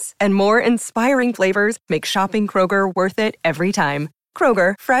savings and more inspiring flavors make shopping Kroger worth it every time.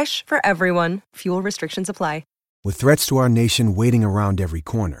 Kroger, fresh for everyone. Fuel restrictions apply. With threats to our nation waiting around every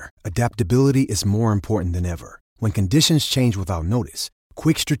corner, adaptability is more important than ever. When conditions change without notice,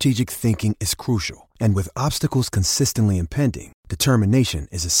 quick strategic thinking is crucial. And with obstacles consistently impending, determination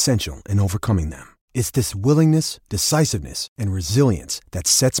is essential in overcoming them. It's this willingness, decisiveness, and resilience that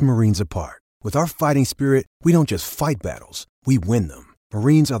sets Marines apart. With our fighting spirit, we don't just fight battles, we win them.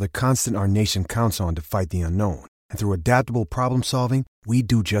 Marines are the constant our nation counts on to fight the unknown. And through adaptable problem solving, we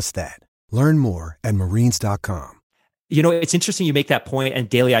do just that. Learn more at marines.com. It's interesting you make that point, and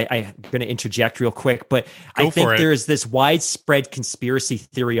Daly, I'm going to interject real quick, but I think there's this widespread conspiracy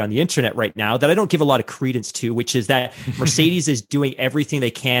theory on the internet right now that I don't give a lot of credence to, which is that Mercedes is doing everything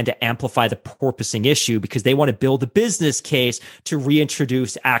they can to amplify the porpoising issue because they want to build a business case to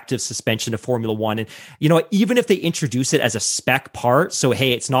reintroduce active suspension to Formula One. And, even if they introduce it as a spec part, so,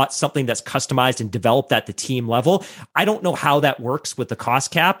 hey, it's not something that's customized and developed at the team level, I don't know how that works with the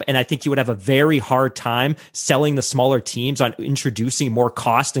cost cap. And I think you would have a very hard time selling the smaller teams on introducing more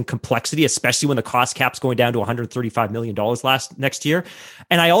cost and complexity, especially when the cost cap's going down to $135 million next year.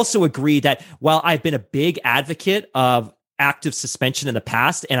 And I also agree that while I've been a big advocate of active suspension in the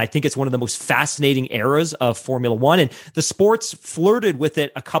past, and I think it's one of the most fascinating eras of Formula One, and the sports flirted with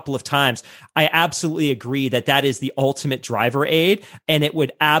it a couple of times, I absolutely agree that is the ultimate driver aid, and it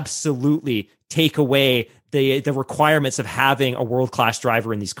would absolutely take away the requirements of having a world-class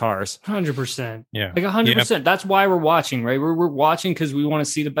driver in these cars. 100%. Yeah. Like 100%. Yeah. That's why we're watching, right? We're watching because we want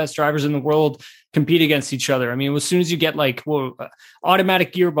to see the best drivers in the world compete against each other. I mean, as soon as you get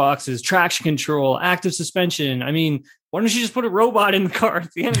automatic gearboxes, traction control, active suspension, I mean, why don't you just put a robot in the car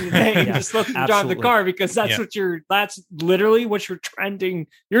at the end of the day and just let them drive the car? Because that's that's literally what you're trending.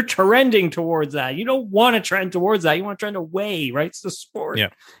 You're trending towards that. You don't want to trend towards that. You want to trend away, right? It's a sport. Yeah.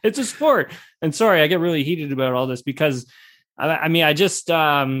 It's a sport. And sorry, I get really heated about all this because I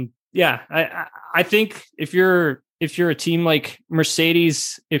think if you're a team like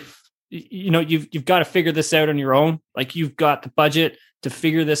Mercedes, if you've got to figure this out on your own, like you've got the budget to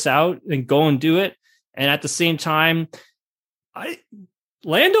figure this out and go and do it. And at the same time,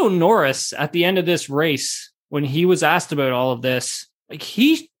 Lando Norris at the end of this race, when he was asked about all of this, like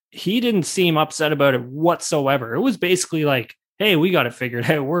he didn't seem upset about it whatsoever. It was basically like, hey, we got it figured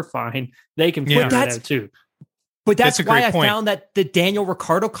out. We're fine. They can figure it out too. But that's why I found that the Daniel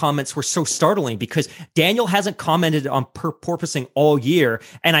Ricciardo comments were so startling, because Daniel hasn't commented on porpoising all year.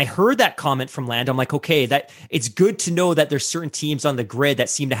 And I heard that comment from Lando. I'm like, okay, that it's good to know that there's certain teams on the grid that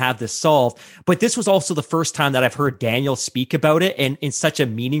seem to have this solved. But this was also the first time that I've heard Daniel speak about it in such a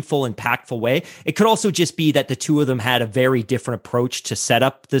meaningful, impactful way. It could also just be that the two of them had a very different approach to set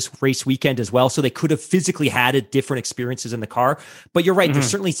up this race weekend as well. So they could have physically had different experiences in the car. But you're right. Mm-hmm.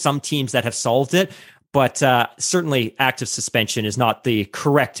 There's certainly some teams that have solved it. But certainly active suspension is not the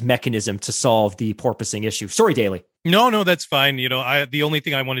correct mechanism to solve the porpoising issue. Sorry, Daly. No, that's fine. The only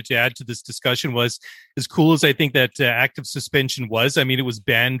thing I wanted to add to this discussion was, as cool as I think that active suspension was, I mean, it was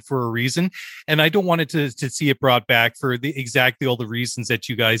banned for a reason, and I don't want it to see it brought back for exactly all the reasons that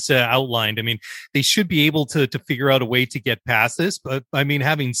you guys outlined. I mean, they should be able to figure out a way to get past this. But I mean,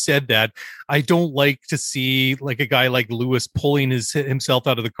 having said that, I don't like to see like a guy like Lewis pulling himself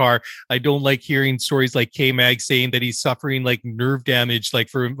out of the car. I don't like hearing stories like K-Mag saying that he's suffering like nerve damage, like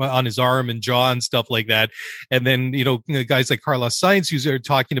on his arm and jaw and stuff like that, and then guys like Carlos Sainz who are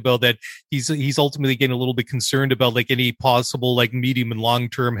talking about that he's ultimately getting a little bit concerned about like any possible like medium and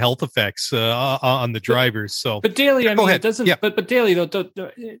long-term health effects on the drivers. So, but Daly, I mean, it doesn't. Yeah. But Daly, though,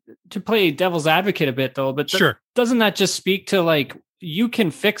 to play devil's advocate a bit, though, but sure, doesn't that just speak to like you can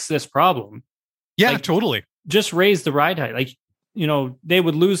fix this problem? Yeah, like, totally. Just raise the ride height. Like they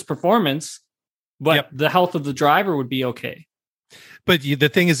would lose performance, but the health of the driver would be okay. But the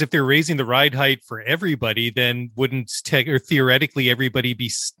thing is, if they're raising the ride height for everybody, then wouldn't theoretically everybody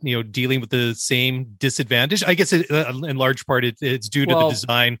be dealing with the same disadvantage? I guess in large part it's due to the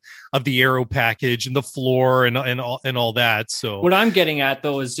design of the aero package and the floor and all that. So what I'm getting at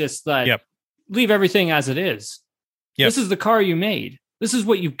though is just that leave everything as it is. Yep. This is the car you made. This is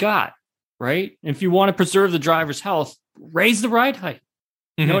what you've got, right? If you want to preserve the driver's health, raise the ride height.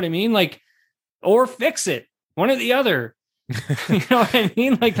 You know what I mean? Like, or fix it, one or the other. You know what I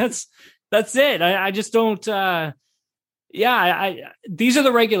mean? Like that's it. I just don't. These are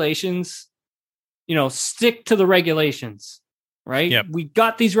the regulations. Stick to the regulations, right? Yep. We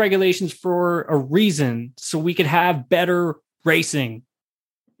got these regulations for a reason, so we could have better racing.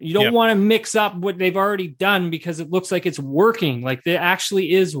 You don't want to mix up what they've already done because it looks like it's working. Like it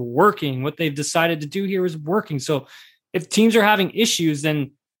actually is working. What they've decided to do here is working. So if teams are having issues,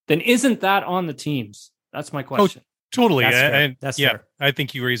 then isn't that on the teams? That's my question. Totally. That's fair. I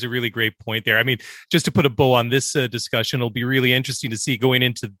think you raise a really great point there. I mean, just to put a bow on this discussion, it'll be really interesting to see going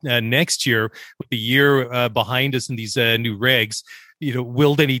into next year with the year behind us in these new regs.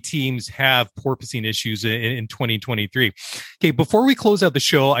 Will any teams have porpoising issues in 2023? Okay, before we close out the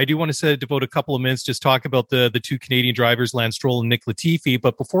show, I do want to devote a couple of minutes just talk about the two Canadian drivers, Lance Stroll and Nick Latifi.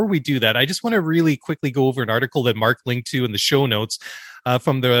 But before we do that, I just want to really quickly go over an article that Mark linked to in the show notes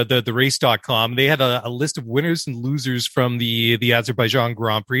from the race.com. They had a list of winners and losers from the Azerbaijan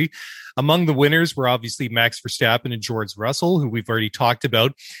Grand Prix. Among the winners were obviously Max Verstappen and George Russell, who we've already talked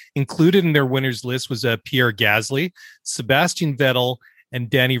about. Included in their winners list was Pierre Gasly, Sebastian Vettel, and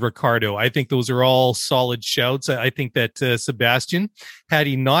Danny Ricciardo. I think those are all solid shouts. I think that Sebastian, had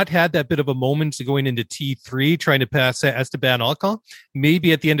he not had that bit of a moment going into T3, trying to pass Esteban Ocon,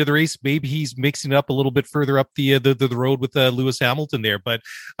 maybe at the end of the race, maybe he's mixing it up a little bit further up the road with Lewis Hamilton there. But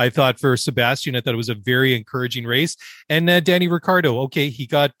I thought for Sebastian, I thought it was a very encouraging race. And Danny Ricciardo, okay, he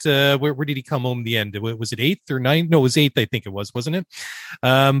got, where did he come home in the end? Was it 8th or 9th? No, it was 8th, I think it was, wasn't it?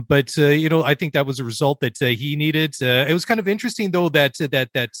 But I think that was a result that he needed. It was kind of interesting, though, that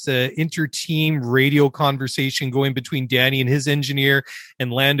inter-team radio conversation going between Danny and his engineer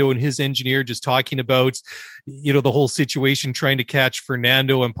and Lando and his engineer, just talking about the whole situation, trying to catch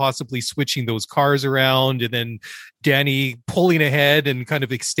Fernando and possibly switching those cars around, and then Danny pulling ahead and kind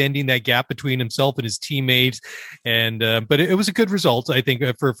of extending that gap between himself and his teammates. And but it was a good result, I think,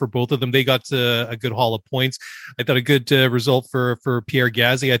 for both of them. They got a good haul of points. I thought a good result for Pierre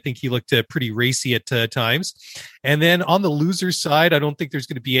Gasly. I think he looked pretty racy at times. And then on the loser's side, I don't think there's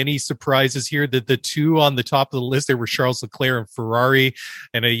going to be any surprises here. The two on the top of the list, there were Charles Leclerc and Ferrari,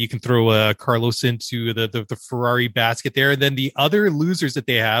 and you can throw Carlos into the Ferrari basket there. And then the other losers that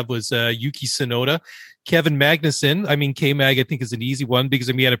they have was Yuki Tsunoda, Kevin Magnussen. I mean, K-Mag, I think, is an easy one because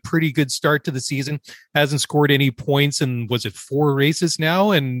he had a pretty good start to the season, hasn't scored any points, and was it 4 races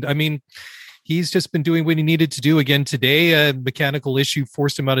now? And I mean, he's just been doing what he needed to do again today. A mechanical issue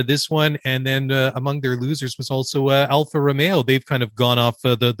forced him out of this one. And then among their losers was also Alfa Romeo. They've kind of gone off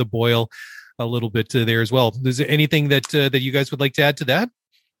the boil a little bit there as well. Is there anything that you guys would like to add to that?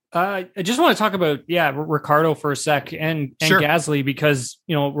 I just want to talk about, Ricciardo for a sec and sure. Gasly, because,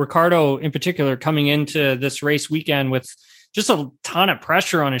 Ricciardo in particular coming into this race weekend with just a ton of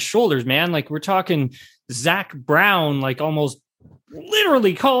pressure on his shoulders, man. Like, we're talking Zach Brown, like almost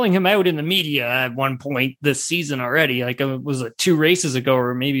literally calling him out in the media at one point this season already. Like, it was 2 races ago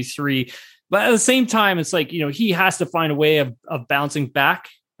or maybe 3. But at the same time, it's like, he has to find a way of bouncing back.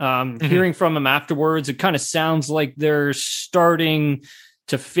 Hearing from him afterwards, it kind of sounds like they're starting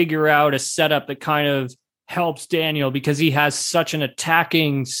to figure out a setup that kind of helps Daniel, because he has such an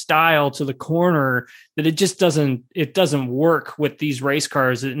attacking style to the corner that it just doesn't work with these race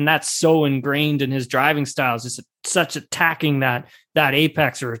cars. And that's so ingrained in his driving styles, just such attacking that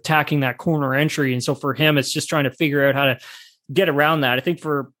apex or attacking that corner entry. And so for him, it's just trying to figure out how to get around that. I think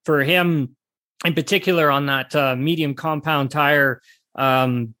for him in particular on that medium compound tire,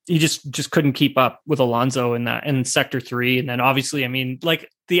 he just couldn't keep up with Alonso in sector 3. And then obviously, I mean, like,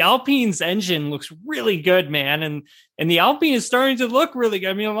 the Alpine's engine looks really good, man. And the Alpine is starting to look really good.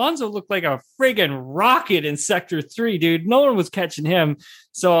 I mean, Alonso looked like a friggin' rocket in sector 3, dude. No one was catching him.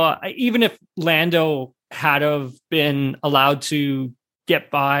 So even if Lando had have been allowed to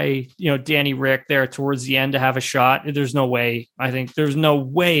get by, Danny Rick there towards the end to have a shot, there's no way. I think there's no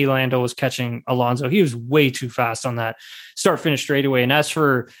way Lando was catching Alonso. He was way too fast on that start-finish straightaway. And as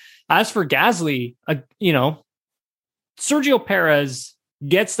for Gasly, Sergio Perez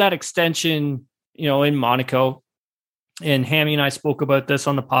gets that extension, in Monaco, and Hammy and I spoke about this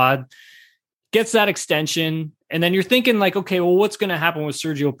on the pod, gets that extension. And then you're thinking like, okay, well, what's going to happen with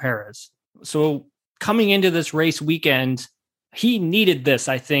Sergio Perez? So coming into this race weekend, he needed this,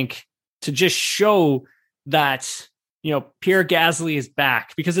 I think, to just show that, Pierre Gasly is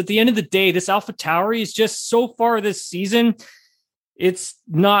back, because at the end of the day, this AlphaTauri is just so far this season, it's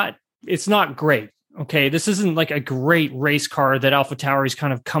not great. Okay, this isn't like a great race car that AlphaTauri's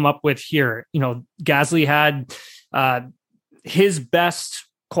kind of come up with here. Gasly had his best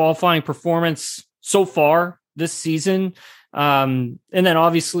qualifying performance so far this season. And then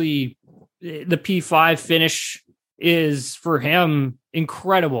obviously the P5 finish is for him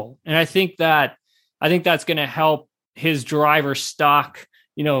incredible. And I think that's going to help his driver stock,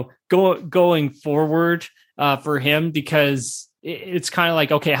 going forward for him, because it's kind of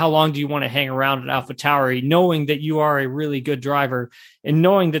like, okay, how long do you want to hang around at AlphaTauri, knowing that you are a really good driver and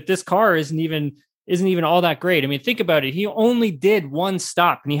knowing that this car isn't even all that great? I mean, think about it. He only did 1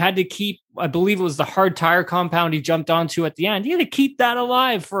 stop, and he had to keep, I believe it was the hard tire compound he jumped onto at the end. He had to keep that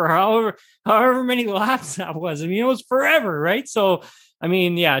alive for however many laps that was. I mean, it was forever, right? So, I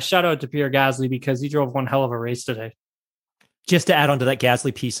mean, yeah, shout out to Pierre Gasly, because he drove one hell of a race today. Just to add on to that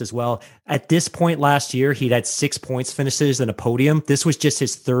Gasly piece as well, at this point last year, he'd had 6 points finishes and a podium. This was just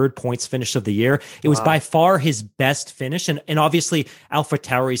his third points finish of the year. It was by far his best finish. And obviously,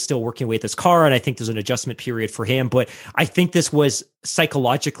 AlphaTauri is still working with his car, and I think there's an adjustment period for him. But I think this was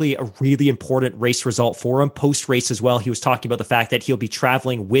psychologically a really important race result for him. Post-race as well, he was talking about the fact that he'll be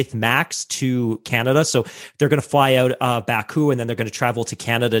traveling with Max to Canada. So they're going to fly out Baku, and then they're going to travel to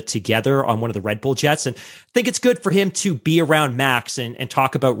Canada together on one of the Red Bull jets. And I think it's good for him to be around Max and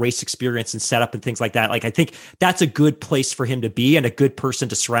talk about race experience and setup and things like that. Like, I think that's a good place for him to be and a good person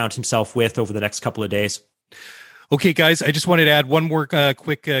to surround himself with over the next couple of days. Okay, guys, I just wanted to add one more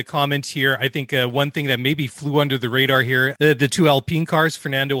quick comment here. I think one thing that maybe flew under the radar here, the two Alpine cars,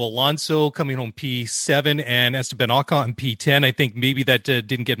 Fernando Alonso coming home P7 and Esteban Ocon P10. I think maybe that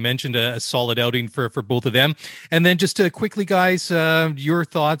didn't get mentioned, a solid outing for both of them. And then just quickly, guys, your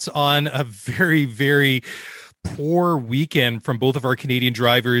thoughts on a very, very poor weekend from both of our Canadian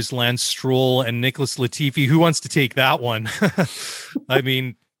drivers, Lance Stroll and Nicholas Latifi. Who wants to take that one? I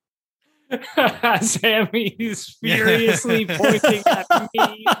mean... Sammy's furiously pointing at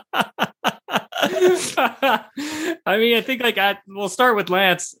me. I mean, I think we'll start with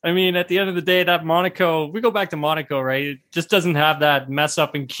Lance. I mean, at the end of the day, that Monaco, we go back to Monaco, right? It just doesn't have that mess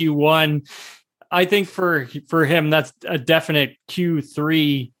up in Q1. I think for him, that's a definite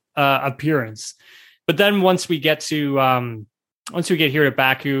Q3 appearance. But then once we get here to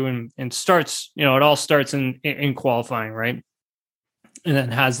Baku and starts, it all starts in qualifying, right? And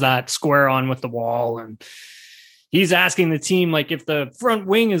then has that square on with the wall. And he's asking the team, like, if the front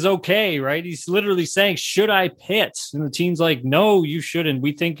wing is okay, right? He's literally saying, should I pit? And the team's like, no, you shouldn't.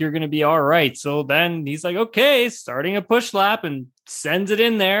 We think you're going to be all right. So then he's like, okay, starting a push lap and sends it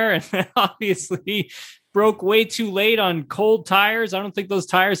in there. And obviously broke way too late on cold tires. I don't think those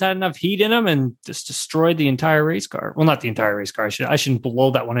tires had enough heat in them and just destroyed the entire race car. Well, not the entire race car. I shouldn't blow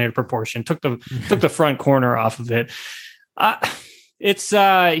that one out of proportion. Took the front corner off of it. He's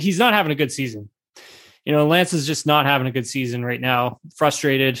not having a good season. Lance is just not having a good season right now.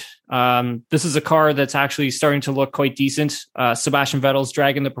 Frustrated. This is a car that's actually starting to look quite decent. Sebastian Vettel's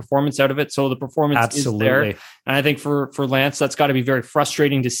dragging the performance out of it. So the performance is there. And I think for Lance, that's got to be very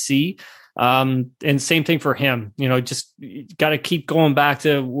frustrating to see. And same thing for him, just got to keep going back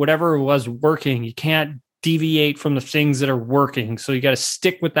to whatever was working. You can't deviate from the things that are working. So you got to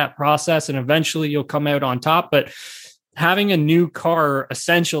stick with that process and eventually you'll come out on top. But having a new car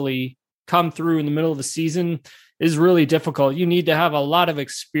essentially come through in the middle of the season is really difficult. You need to have a lot of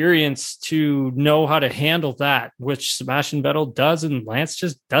experience to know how to handle that, which Sebastian Vettel does and Lance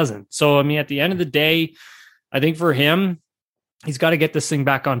just doesn't. So, I mean, at the end of the day, I think for him, he's got to get this thing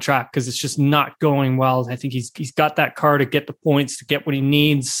back on track because it's just not going well. I think he's got that car to get the points, to get what he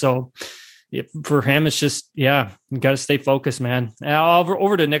needs. So for him, it's just, you got to stay focused, man.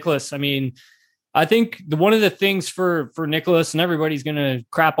 Over to Nicholas. I mean, I think one of the things for Nicholas, and everybody's going to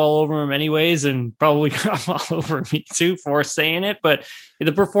crap all over him anyways, and probably crap all over me too for saying it, but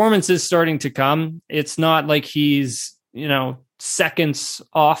the performance is starting to come. It's not like he's, seconds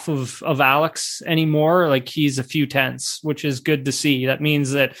off of Alex anymore. Like he's a few tenths, which is good to see. That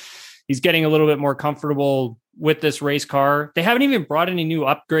means that he's getting a little bit more comfortable with this race car. They haven't even brought any new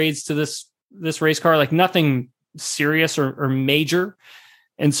upgrades to this race car, like nothing serious or major.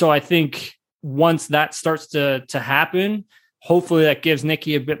 And so I think once that starts to happen, hopefully that gives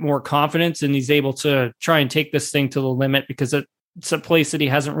Nicky a bit more confidence and he's able to try and take this thing to the limit, because it's a place that he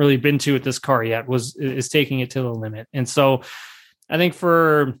hasn't really been to with this car yet, is taking it to the limit. And so I think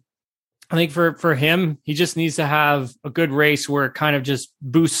for him, he just needs to have a good race where it kind of just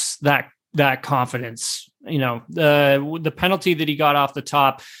boosts that confidence. The penalty that he got off the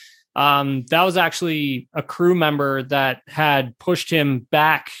top, that was actually a crew member that had pushed him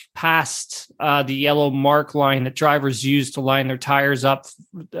back past the yellow mark line that drivers use to line their tires up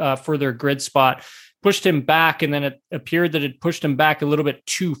for their grid spot, pushed him back. And then it appeared that it pushed him back a little bit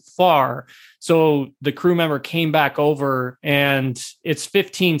too far. So the crew member came back over, and it's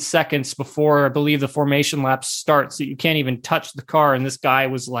 15 seconds before I believe the formation lap starts that you can't even touch the car. And this guy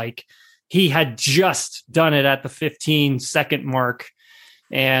was like, he had just done it at the 15-second mark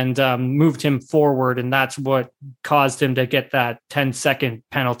and moved him forward. And that's what caused him to get that 10-second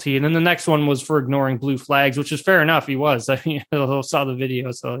penalty. And then the next one was for ignoring blue flags, which is fair enough. He was. I mean, I saw the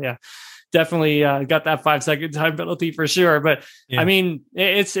video. So, yeah, definitely got that 5-second time penalty for sure. But, I mean,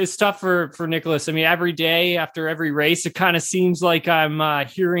 it's tough for Nicholas. I mean, every day after every race, it kind of seems like I'm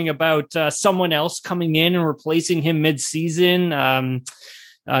hearing about someone else coming in and replacing him mid-season.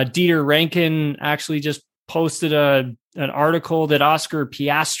 Dieter Rankin actually just posted an article that Oscar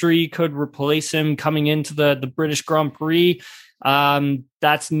Piastri could replace him coming into the British Grand Prix.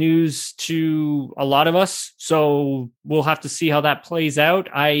 That's news to a lot of us. So we'll have to see how that plays out.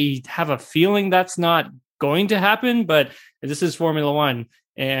 I have a feeling that's not going to happen, but this is Formula One,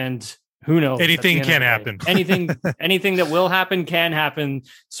 and who knows? Anything can happen. anything that will happen can happen,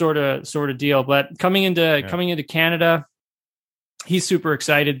 sort of deal. But coming into Canada, he's super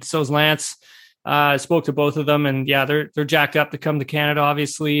excited. So is Lance. Spoke to both of them, and yeah, they're jacked up to come to Canada,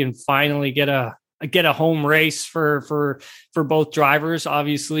 obviously, and finally get a home race for both drivers.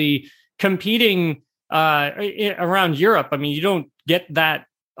 Obviously, competing around Europe. I mean, you don't get that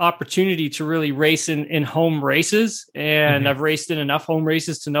opportunity to really race in home races, and I've raced in enough home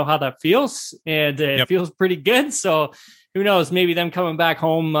races to know how that feels, and it feels pretty good. So who knows, maybe them coming back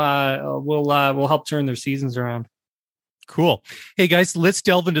home will help turn their seasons around. Cool. Hey guys, let's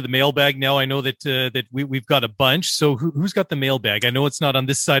delve into the mailbag now. I know that we've got a bunch. So who's got the mailbag? I know it's not on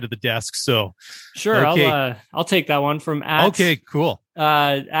this side of the desk. So sure, okay. I'll take that one from okay, cool.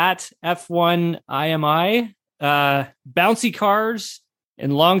 At F1IMI. Bouncy cars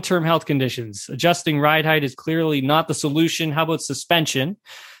and long-term health conditions. Adjusting ride height is clearly not the solution. How about suspension?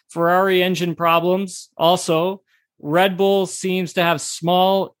 Ferrari engine problems. Also, Red Bull seems to have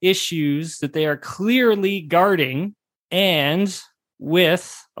small issues that they are clearly guarding. And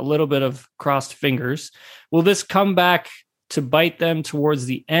with a little bit of crossed fingers, will this come back to bite them towards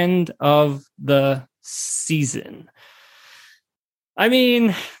the end of the season? I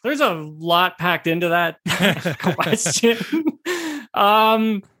mean, there's a lot packed into that question.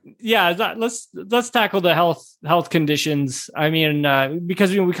 Let's tackle the health conditions. I mean,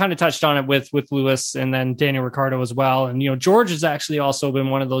 because we kind of touched on it with Lewis and then Daniel Ricciardo as well. And, George has actually also been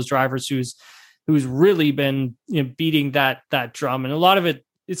one of those drivers who's really been beating that drum. And a lot of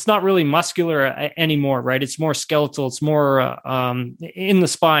it's not really muscular anymore, right? It's more skeletal. It's more in the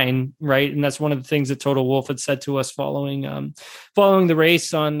spine, right? And that's one of the things that Toto Wolff had said to us following the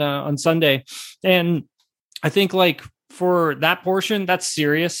race on Sunday. And I think like for that portion, that's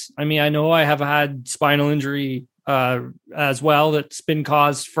serious. I mean, I know I have had spinal injury as well that's been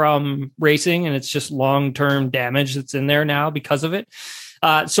caused from racing, and it's just long-term damage that's in there now because of it.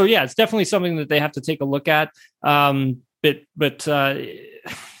 So yeah, it's definitely something that they have to take a look at. But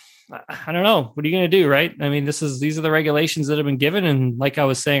I don't know. What are you going to do, right? I mean, these are the regulations that have been given. And like I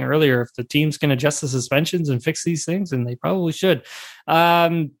was saying earlier, if the teams can adjust the suspensions and fix these things, and they probably should.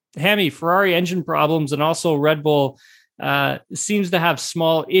 Hammy, Ferrari engine problems, and also Red Bull seems to have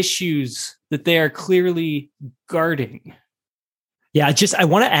small issues that they are clearly guarding. Yeah, I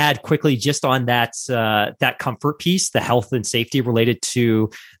want to add quickly just on that comfort piece, the health and safety related to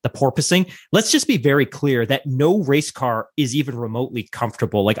the porpoising. Let's just be very clear that no race car is even remotely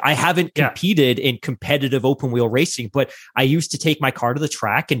comfortable. Like, I haven't competed in competitive open wheel racing, but I used to take my car to the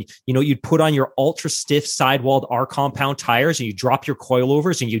track, and you'd put on your ultra stiff sidewalled R compound tires, and you drop your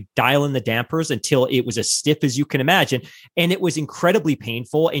coilovers, and you dial in the dampers until it was as stiff as you can imagine. And it was incredibly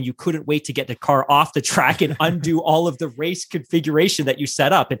painful, and you couldn't wait to get the car off the track and undo all of the race configuration that you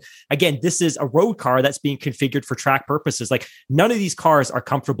set up. And again, this is a road car that's being configured for track purposes. Like, none of these cars are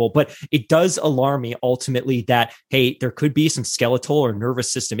comfortable, but it does alarm me ultimately that, hey, there could be some skeletal or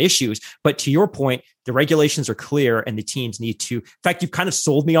nervous system issues. But to your point, the regulations are clear, and the teams need to. In fact, you've kind of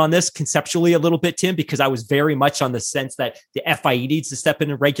sold me on this conceptually a little bit, Tim, because I was very much on the sense that the FIE needs to step in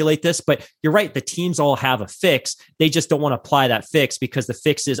and regulate this. But you're right. The teams all have a fix. They just don't want to apply that fix, because the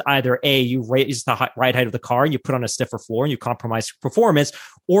fix is either A, you raise the ride height of the car and you put on a stiffer floor and you compromise performance,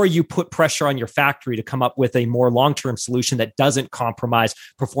 or you put pressure on your factory to come up with a more long-term solution that doesn't compromise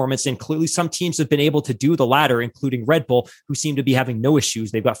performance. And clearly some teams have been able to do the latter, including Red Bull, who seem to be having no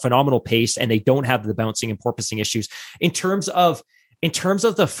issues. They've got phenomenal pace, and they don't have the bouncing and porpoising issues. In terms of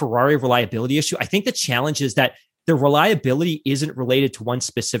the Ferrari reliability issue, I think the challenge is that the reliability isn't related to one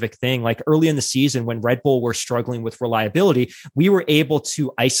specific thing. Like early in the season, when Red Bull were struggling with reliability, we were able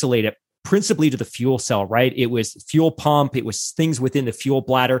to isolate it principally to the fuel cell, right? It was fuel pump. It was things within the fuel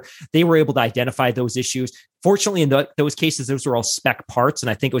bladder. They were able to identify those issues. Fortunately, in those cases, those were all spec parts, and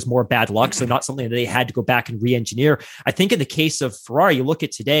I think it was more bad luck, so not something that they had to go back and re-engineer. I think in the case of Ferrari, you look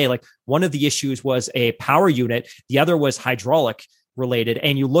at today, like one of the issues was a power unit. The other was hydraulic related.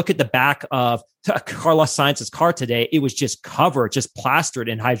 And you look at the back of Carlos Sainz's car today, it was just covered, just plastered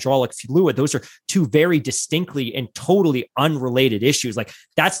in hydraulic fluid. Those are two very distinctly and totally unrelated issues. Like,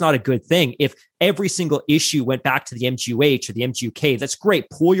 that's not a good thing. If every single issue went back to the MGUH or the MGUK, that's great.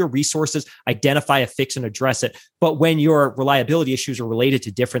 Pool your resources, identify a fix and address it. But when your reliability issues are related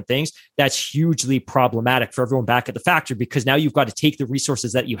to different things, that's hugely problematic for everyone back at the factory, because now you've got to take the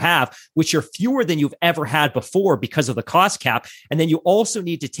resources that you have, which are fewer than you've ever had before because of the cost cap. And then you also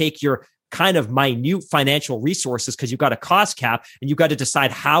need to take your kind of minute financial resources, because you've got a cost cap, and you've got to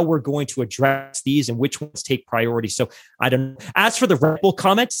decide how we're going to address these and which ones take priority. So I don't know. As for the Red Bull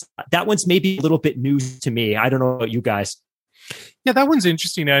comments, that one's maybe a little bit new to me. I don't know about you guys. Yeah, that one's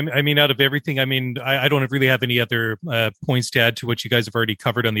interesting. I mean, out of everything, I mean, I don't really have any other points to add to what you guys have already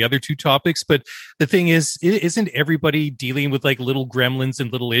covered on the other two topics. But the thing is, isn't everybody dealing with like little gremlins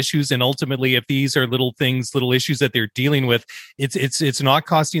and little issues? And ultimately, if these are little things, little issues that they're dealing with, it's not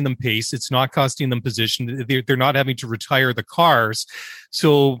costing them pace. It's not costing them position. They're not having to retire the cars.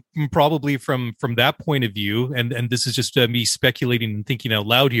 So probably from that point of view, and this is just me speculating and thinking out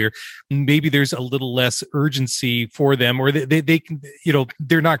loud here, maybe there's a little less urgency for them, or they can, you know,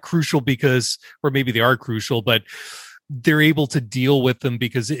 they're not crucial because, or maybe they are crucial, but they're able to deal with them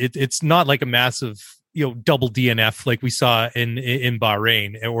because it's not like a massive, you know, double DNF like we saw in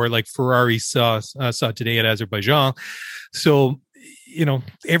Bahrain, or like Ferrari saw today at Azerbaijan. So, you know,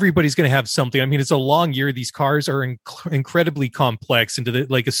 everybody's going to have something. I mean, it's a long year. These cars are incredibly complex, and to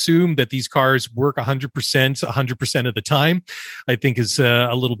assume that these cars work 100% of the time, I think is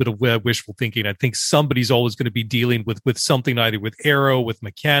a little bit of wishful thinking. I think somebody's always going to be dealing with something, either with aero, with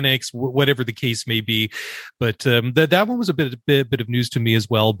mechanics, whatever the case may be. But that one was a bit of news to me as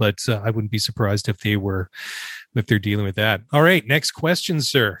well. But I wouldn't be surprised if they're dealing with that. All right, next question,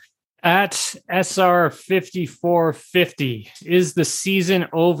 sir. At SR5450, is the season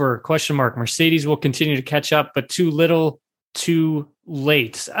over? Question mark. Mercedes will continue to catch up, but too little, too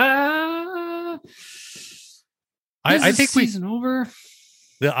late. I think season over.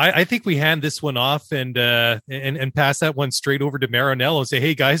 I think we hand this one off and pass that one straight over to Maranello and say,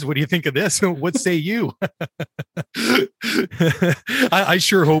 "Hey guys, what do you think of this? What say you?" I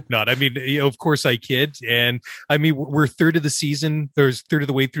sure hope not. I mean, you know, of course I kid, and I mean we're third of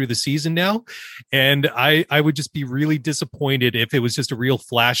the way through the season now, and I would just be really disappointed if it was just a real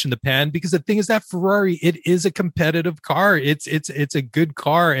flash in the pan, because the thing is that Ferrari, it is a competitive car. It's a good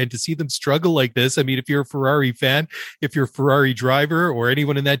car, and to see them struggle like this, I mean, if you're a Ferrari fan, if you're a Ferrari driver, or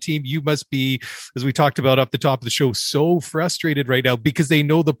anyone in that team, you must be, as we talked about off the top of the show, so frustrated right now because they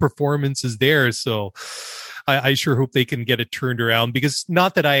know the performance is there. So I sure hope they can get it turned around, because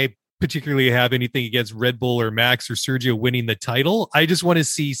not that I particularly have anything against Red Bull or Max or Sergio winning the title. I just want to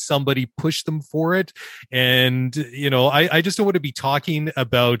see somebody push them for it. And, you know, I just don't want to be talking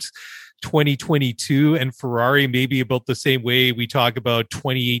about 2022 and Ferrari maybe about the same way we talk about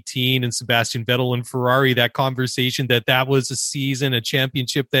 2018 and Sebastian Vettel and Ferrari, that conversation that was a season, a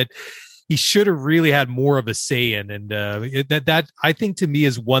championship that he should have really had more of a say in. And that I think to me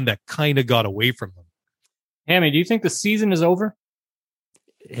is one that kind of got away from him. Hammy, do you think the season is over?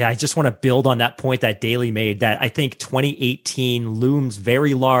 Yeah, I just want to build on that point that Daly made, that I think 2018 looms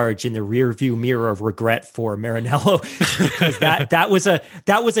very large in the rearview mirror of regret for Maranello, because that was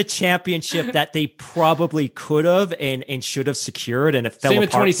a championship that they probably could have and should have secured, and it fell apart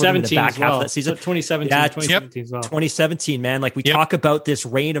 2017 in the back half of that season. season. 2017 as well. 2017, man. Like we talk about this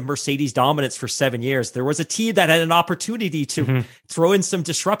reign of Mercedes dominance for 7 years. There was a team that had an opportunity to throw in some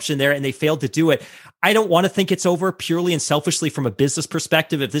disruption there, and they failed to do it. I don't want to think it's over purely and selfishly from a business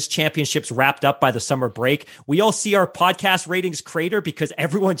perspective. If this championship's wrapped up by the summer break, we all see our podcast ratings crater because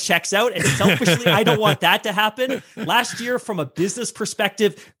everyone checks out. And selfishly, I don't want that to happen. Last year, from a business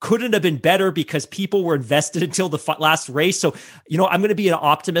perspective, couldn't have been better because people were invested until the last race. So, you know, I'm going to be an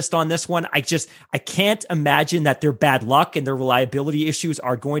optimist on this one. I can't imagine that their bad luck and their reliability issues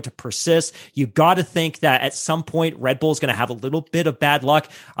are going to persist. You got to think that at some point, Red Bull is going to have a little bit of bad luck.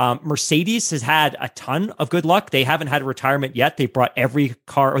 Mercedes has had a ton of good luck. They haven't had a retirement yet. They brought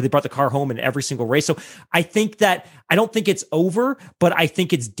the car home in every single race. So I think that, I don't think it's over, but I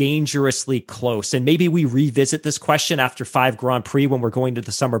think it's dangerously close. And maybe we revisit this question after 5 Grand Prix when we're going to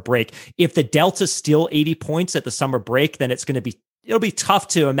the summer break. If the Delta's still 80 points at the summer break, then it'll be tough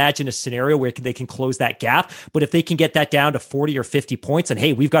to imagine a scenario where they can close that gap. But if they can get that down to 40 or 50 points, and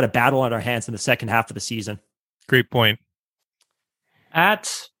hey, we've got a battle on our hands in the second half of the season. Great point.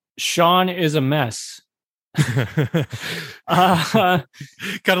 At Sean is a mess. Gotta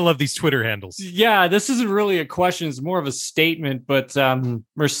love these Twitter handles. Yeah, this isn't really a question, it's more of a statement, but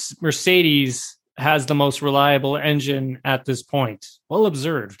Mercedes has the most reliable engine at this point. Well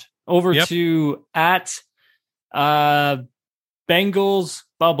observed. over to at Bengals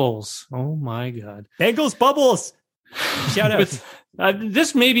Bubbles. Oh my God. Bengals Bubbles. Shout out.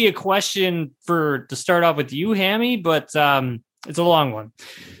 This may be a question to start off with you, Hammy, but it's a long one.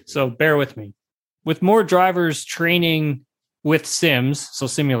 So bear with me. With more drivers training with sims, so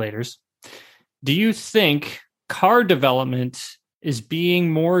simulators, do you think car development is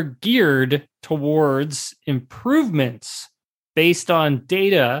being more geared towards improvements based on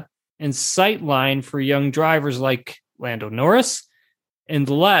data and sightline for young drivers like Lando Norris, and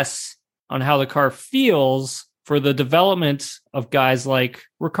less on how the car feels for the development of guys like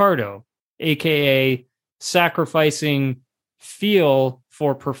Ricciardo, aka sacrificing feel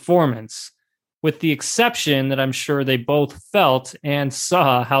for performance, with the exception that I'm sure they both felt and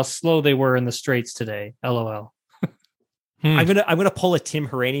saw how slow they were in the straights today. LOL. I'm gonna pull a Tim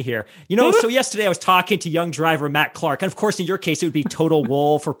Hauraney here. So yesterday I was talking to young driver Matt Clark, and of course in your case it would be Toto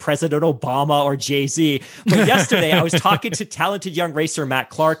Wolff or President Obama or Jay-Z. But yesterday I was talking to talented young racer Matt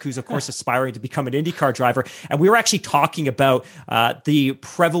Clark, who's of course aspiring to become an IndyCar driver, and we were actually talking about the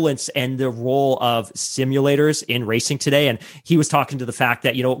prevalence and the role of simulators in racing today. And he was talking to the fact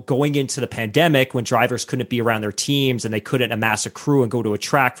that going into the pandemic when drivers couldn't be around their teams and they couldn't amass a crew and go to a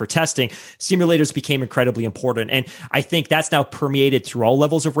track for testing, simulators became incredibly important. And I think that's now permeated through all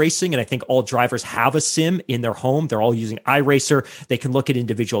levels of racing. And I think all drivers have a sim in their home. They're all using iRacer. They can look at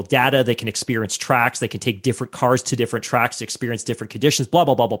individual data. They can experience tracks. They can take different cars to different tracks to experience different conditions, blah,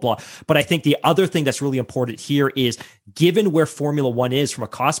 blah, blah, blah, blah. But I think the other thing that's really important here is, given where Formula One is from a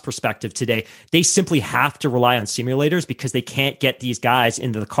cost perspective today, they simply have to rely on simulators because they can't get these guys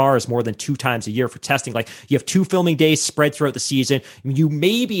into the cars more than 2 times a year for testing. Like, you have 2 filming days spread throughout the season. You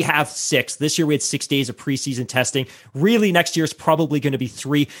maybe have 6. This year we had 6 days of preseason testing. Really, next year is probably going to be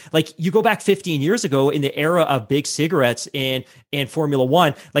 3. Like, you go back 15 years ago in the era of big cigarettes in Formula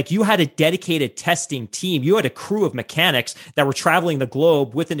One, like, you had a dedicated testing team. You had a crew of mechanics that were traveling the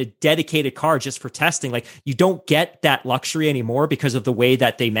globe within a dedicated car just for testing. Like, you don't get that luxury anymore because of the way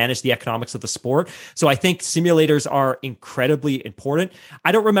that they manage the economics of the sport. So I think simulators are incredibly important.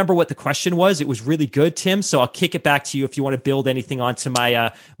 I don't remember what the question was. It was really good, Tim. So I'll kick it back to you if you want to build anything onto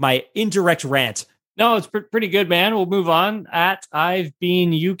my my indirect rant. No, it's pretty good, man. We'll move on. At I've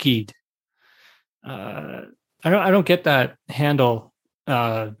been Yuki'd. I don't get that handle.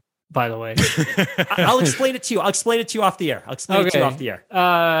 By the way, I'll explain it to you. I'll explain it to you off the air.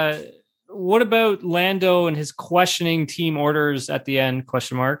 What about Lando and his questioning team orders at the end?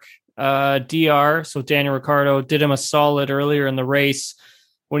 Question mark. DR. So Daniel Ricciardo did him a solid earlier in the race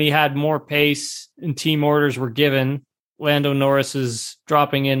when he had more pace and team orders were given. Lando Norris is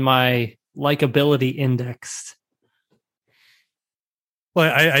dropping in my likability index.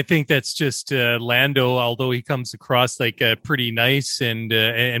 Well, I think that's just Lando, although he comes across like pretty nice and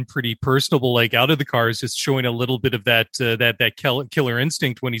pretty personable, like out of the car, is just showing a little bit of that killer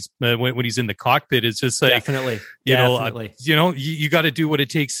instinct when he's in the cockpit. It's just like, definitely, you got to do what it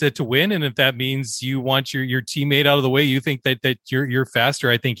takes to win, and if that means you want your teammate out of the way, you think that you're faster.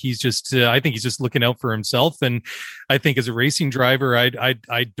 I think he's just looking out for himself, and I think as a racing driver,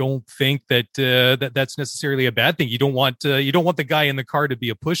 I don't think that that's necessarily a bad thing. You don't want the guy in the car to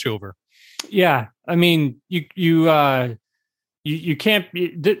be a pushover. Yeah, I mean, you can't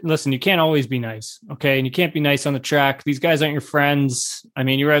listen. You can't always be nice, okay? And you can't be nice on the track. These guys aren't your friends. I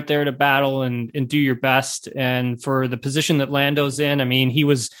mean, you're out there to battle and do your best. And for the position that Lando's in, I mean, he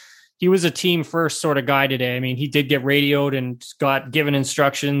was a team first sort of guy today. I mean, he did get radioed and got given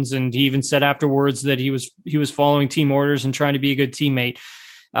instructions, and he even said afterwards that he was following team orders and trying to be a good teammate.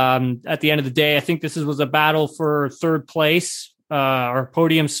 At the end of the day, I think this was a battle for third place. Or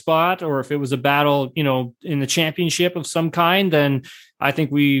podium spot, or if it was a battle, in the championship of some kind, then I think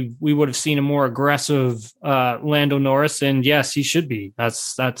we would have seen a more aggressive Lando Norris. And yes, he should be.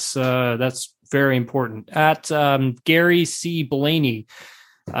 That's very important. At Gary C. Blaney,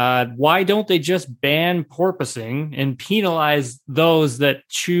 why don't they just ban porpoising and penalize those that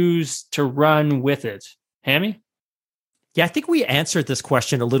choose to run with it? Hammy? Yeah, I think we answered this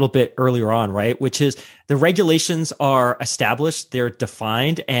question a little bit earlier on, right? Which is, the regulations are established, they're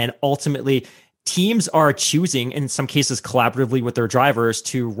defined, and ultimately teams are choosing, in some cases collaboratively with their drivers,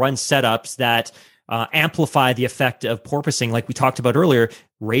 to run setups that amplify the effect of porpoising. Like we talked about earlier,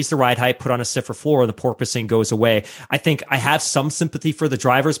 raise the ride height, put on a stiffer floor, the porpoising goes away. I think I have some sympathy for the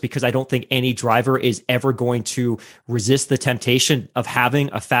drivers because I don't think any driver is ever going to resist the temptation of having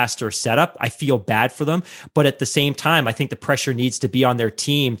a faster setup. I feel bad for them. But at the same time, I think the pressure needs to be on their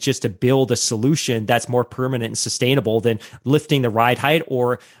team just to build a solution that's more permanent and sustainable than lifting the ride height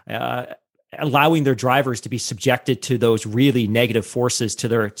or allowing their drivers to be subjected to those really negative forces to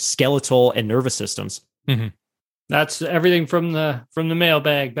their skeletal and nervous systems. Mm-hmm. That's everything from the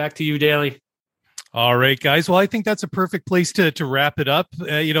mailbag. Back to you, Daly. All right, guys. Well, I think that's a perfect place to wrap it up.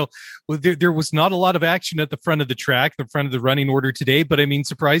 There was not a lot of action at the front of the track, the front of the running order today, but I mean,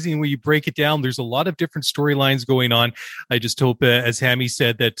 surprisingly, when you break it down, there's a lot of different storylines going on. I just hope, as Hammy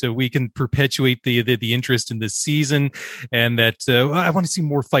said, that we can perpetuate the interest in this season, and that I want to see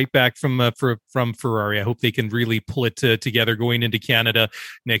more fight back from Ferrari. I hope they can really pull it together going into Canada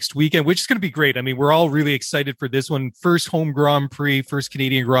next weekend, which is going to be great. I mean, we're all really excited for this one. First home Grand Prix, first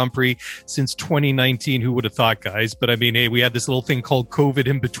Canadian Grand Prix since 2019. Who would have thought, guys? But I mean, hey, we had this little thing called COVID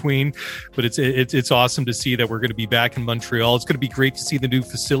in between, but it's awesome to see that we're going to be back in Montreal. It's going to be great to see the new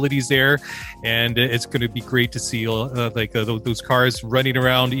facilities there, and it's going to be great to see those cars running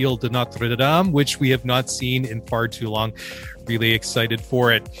around Ile de Notre Dame, which we have not seen in far too long. Really excited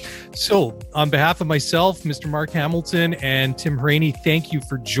for it. So on behalf of myself, Mr. Mark Hamilton, and Tim Hraney, thank you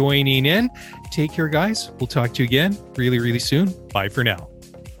for joining in. Take care, guys. We'll talk to you again really, really soon. Bye for now.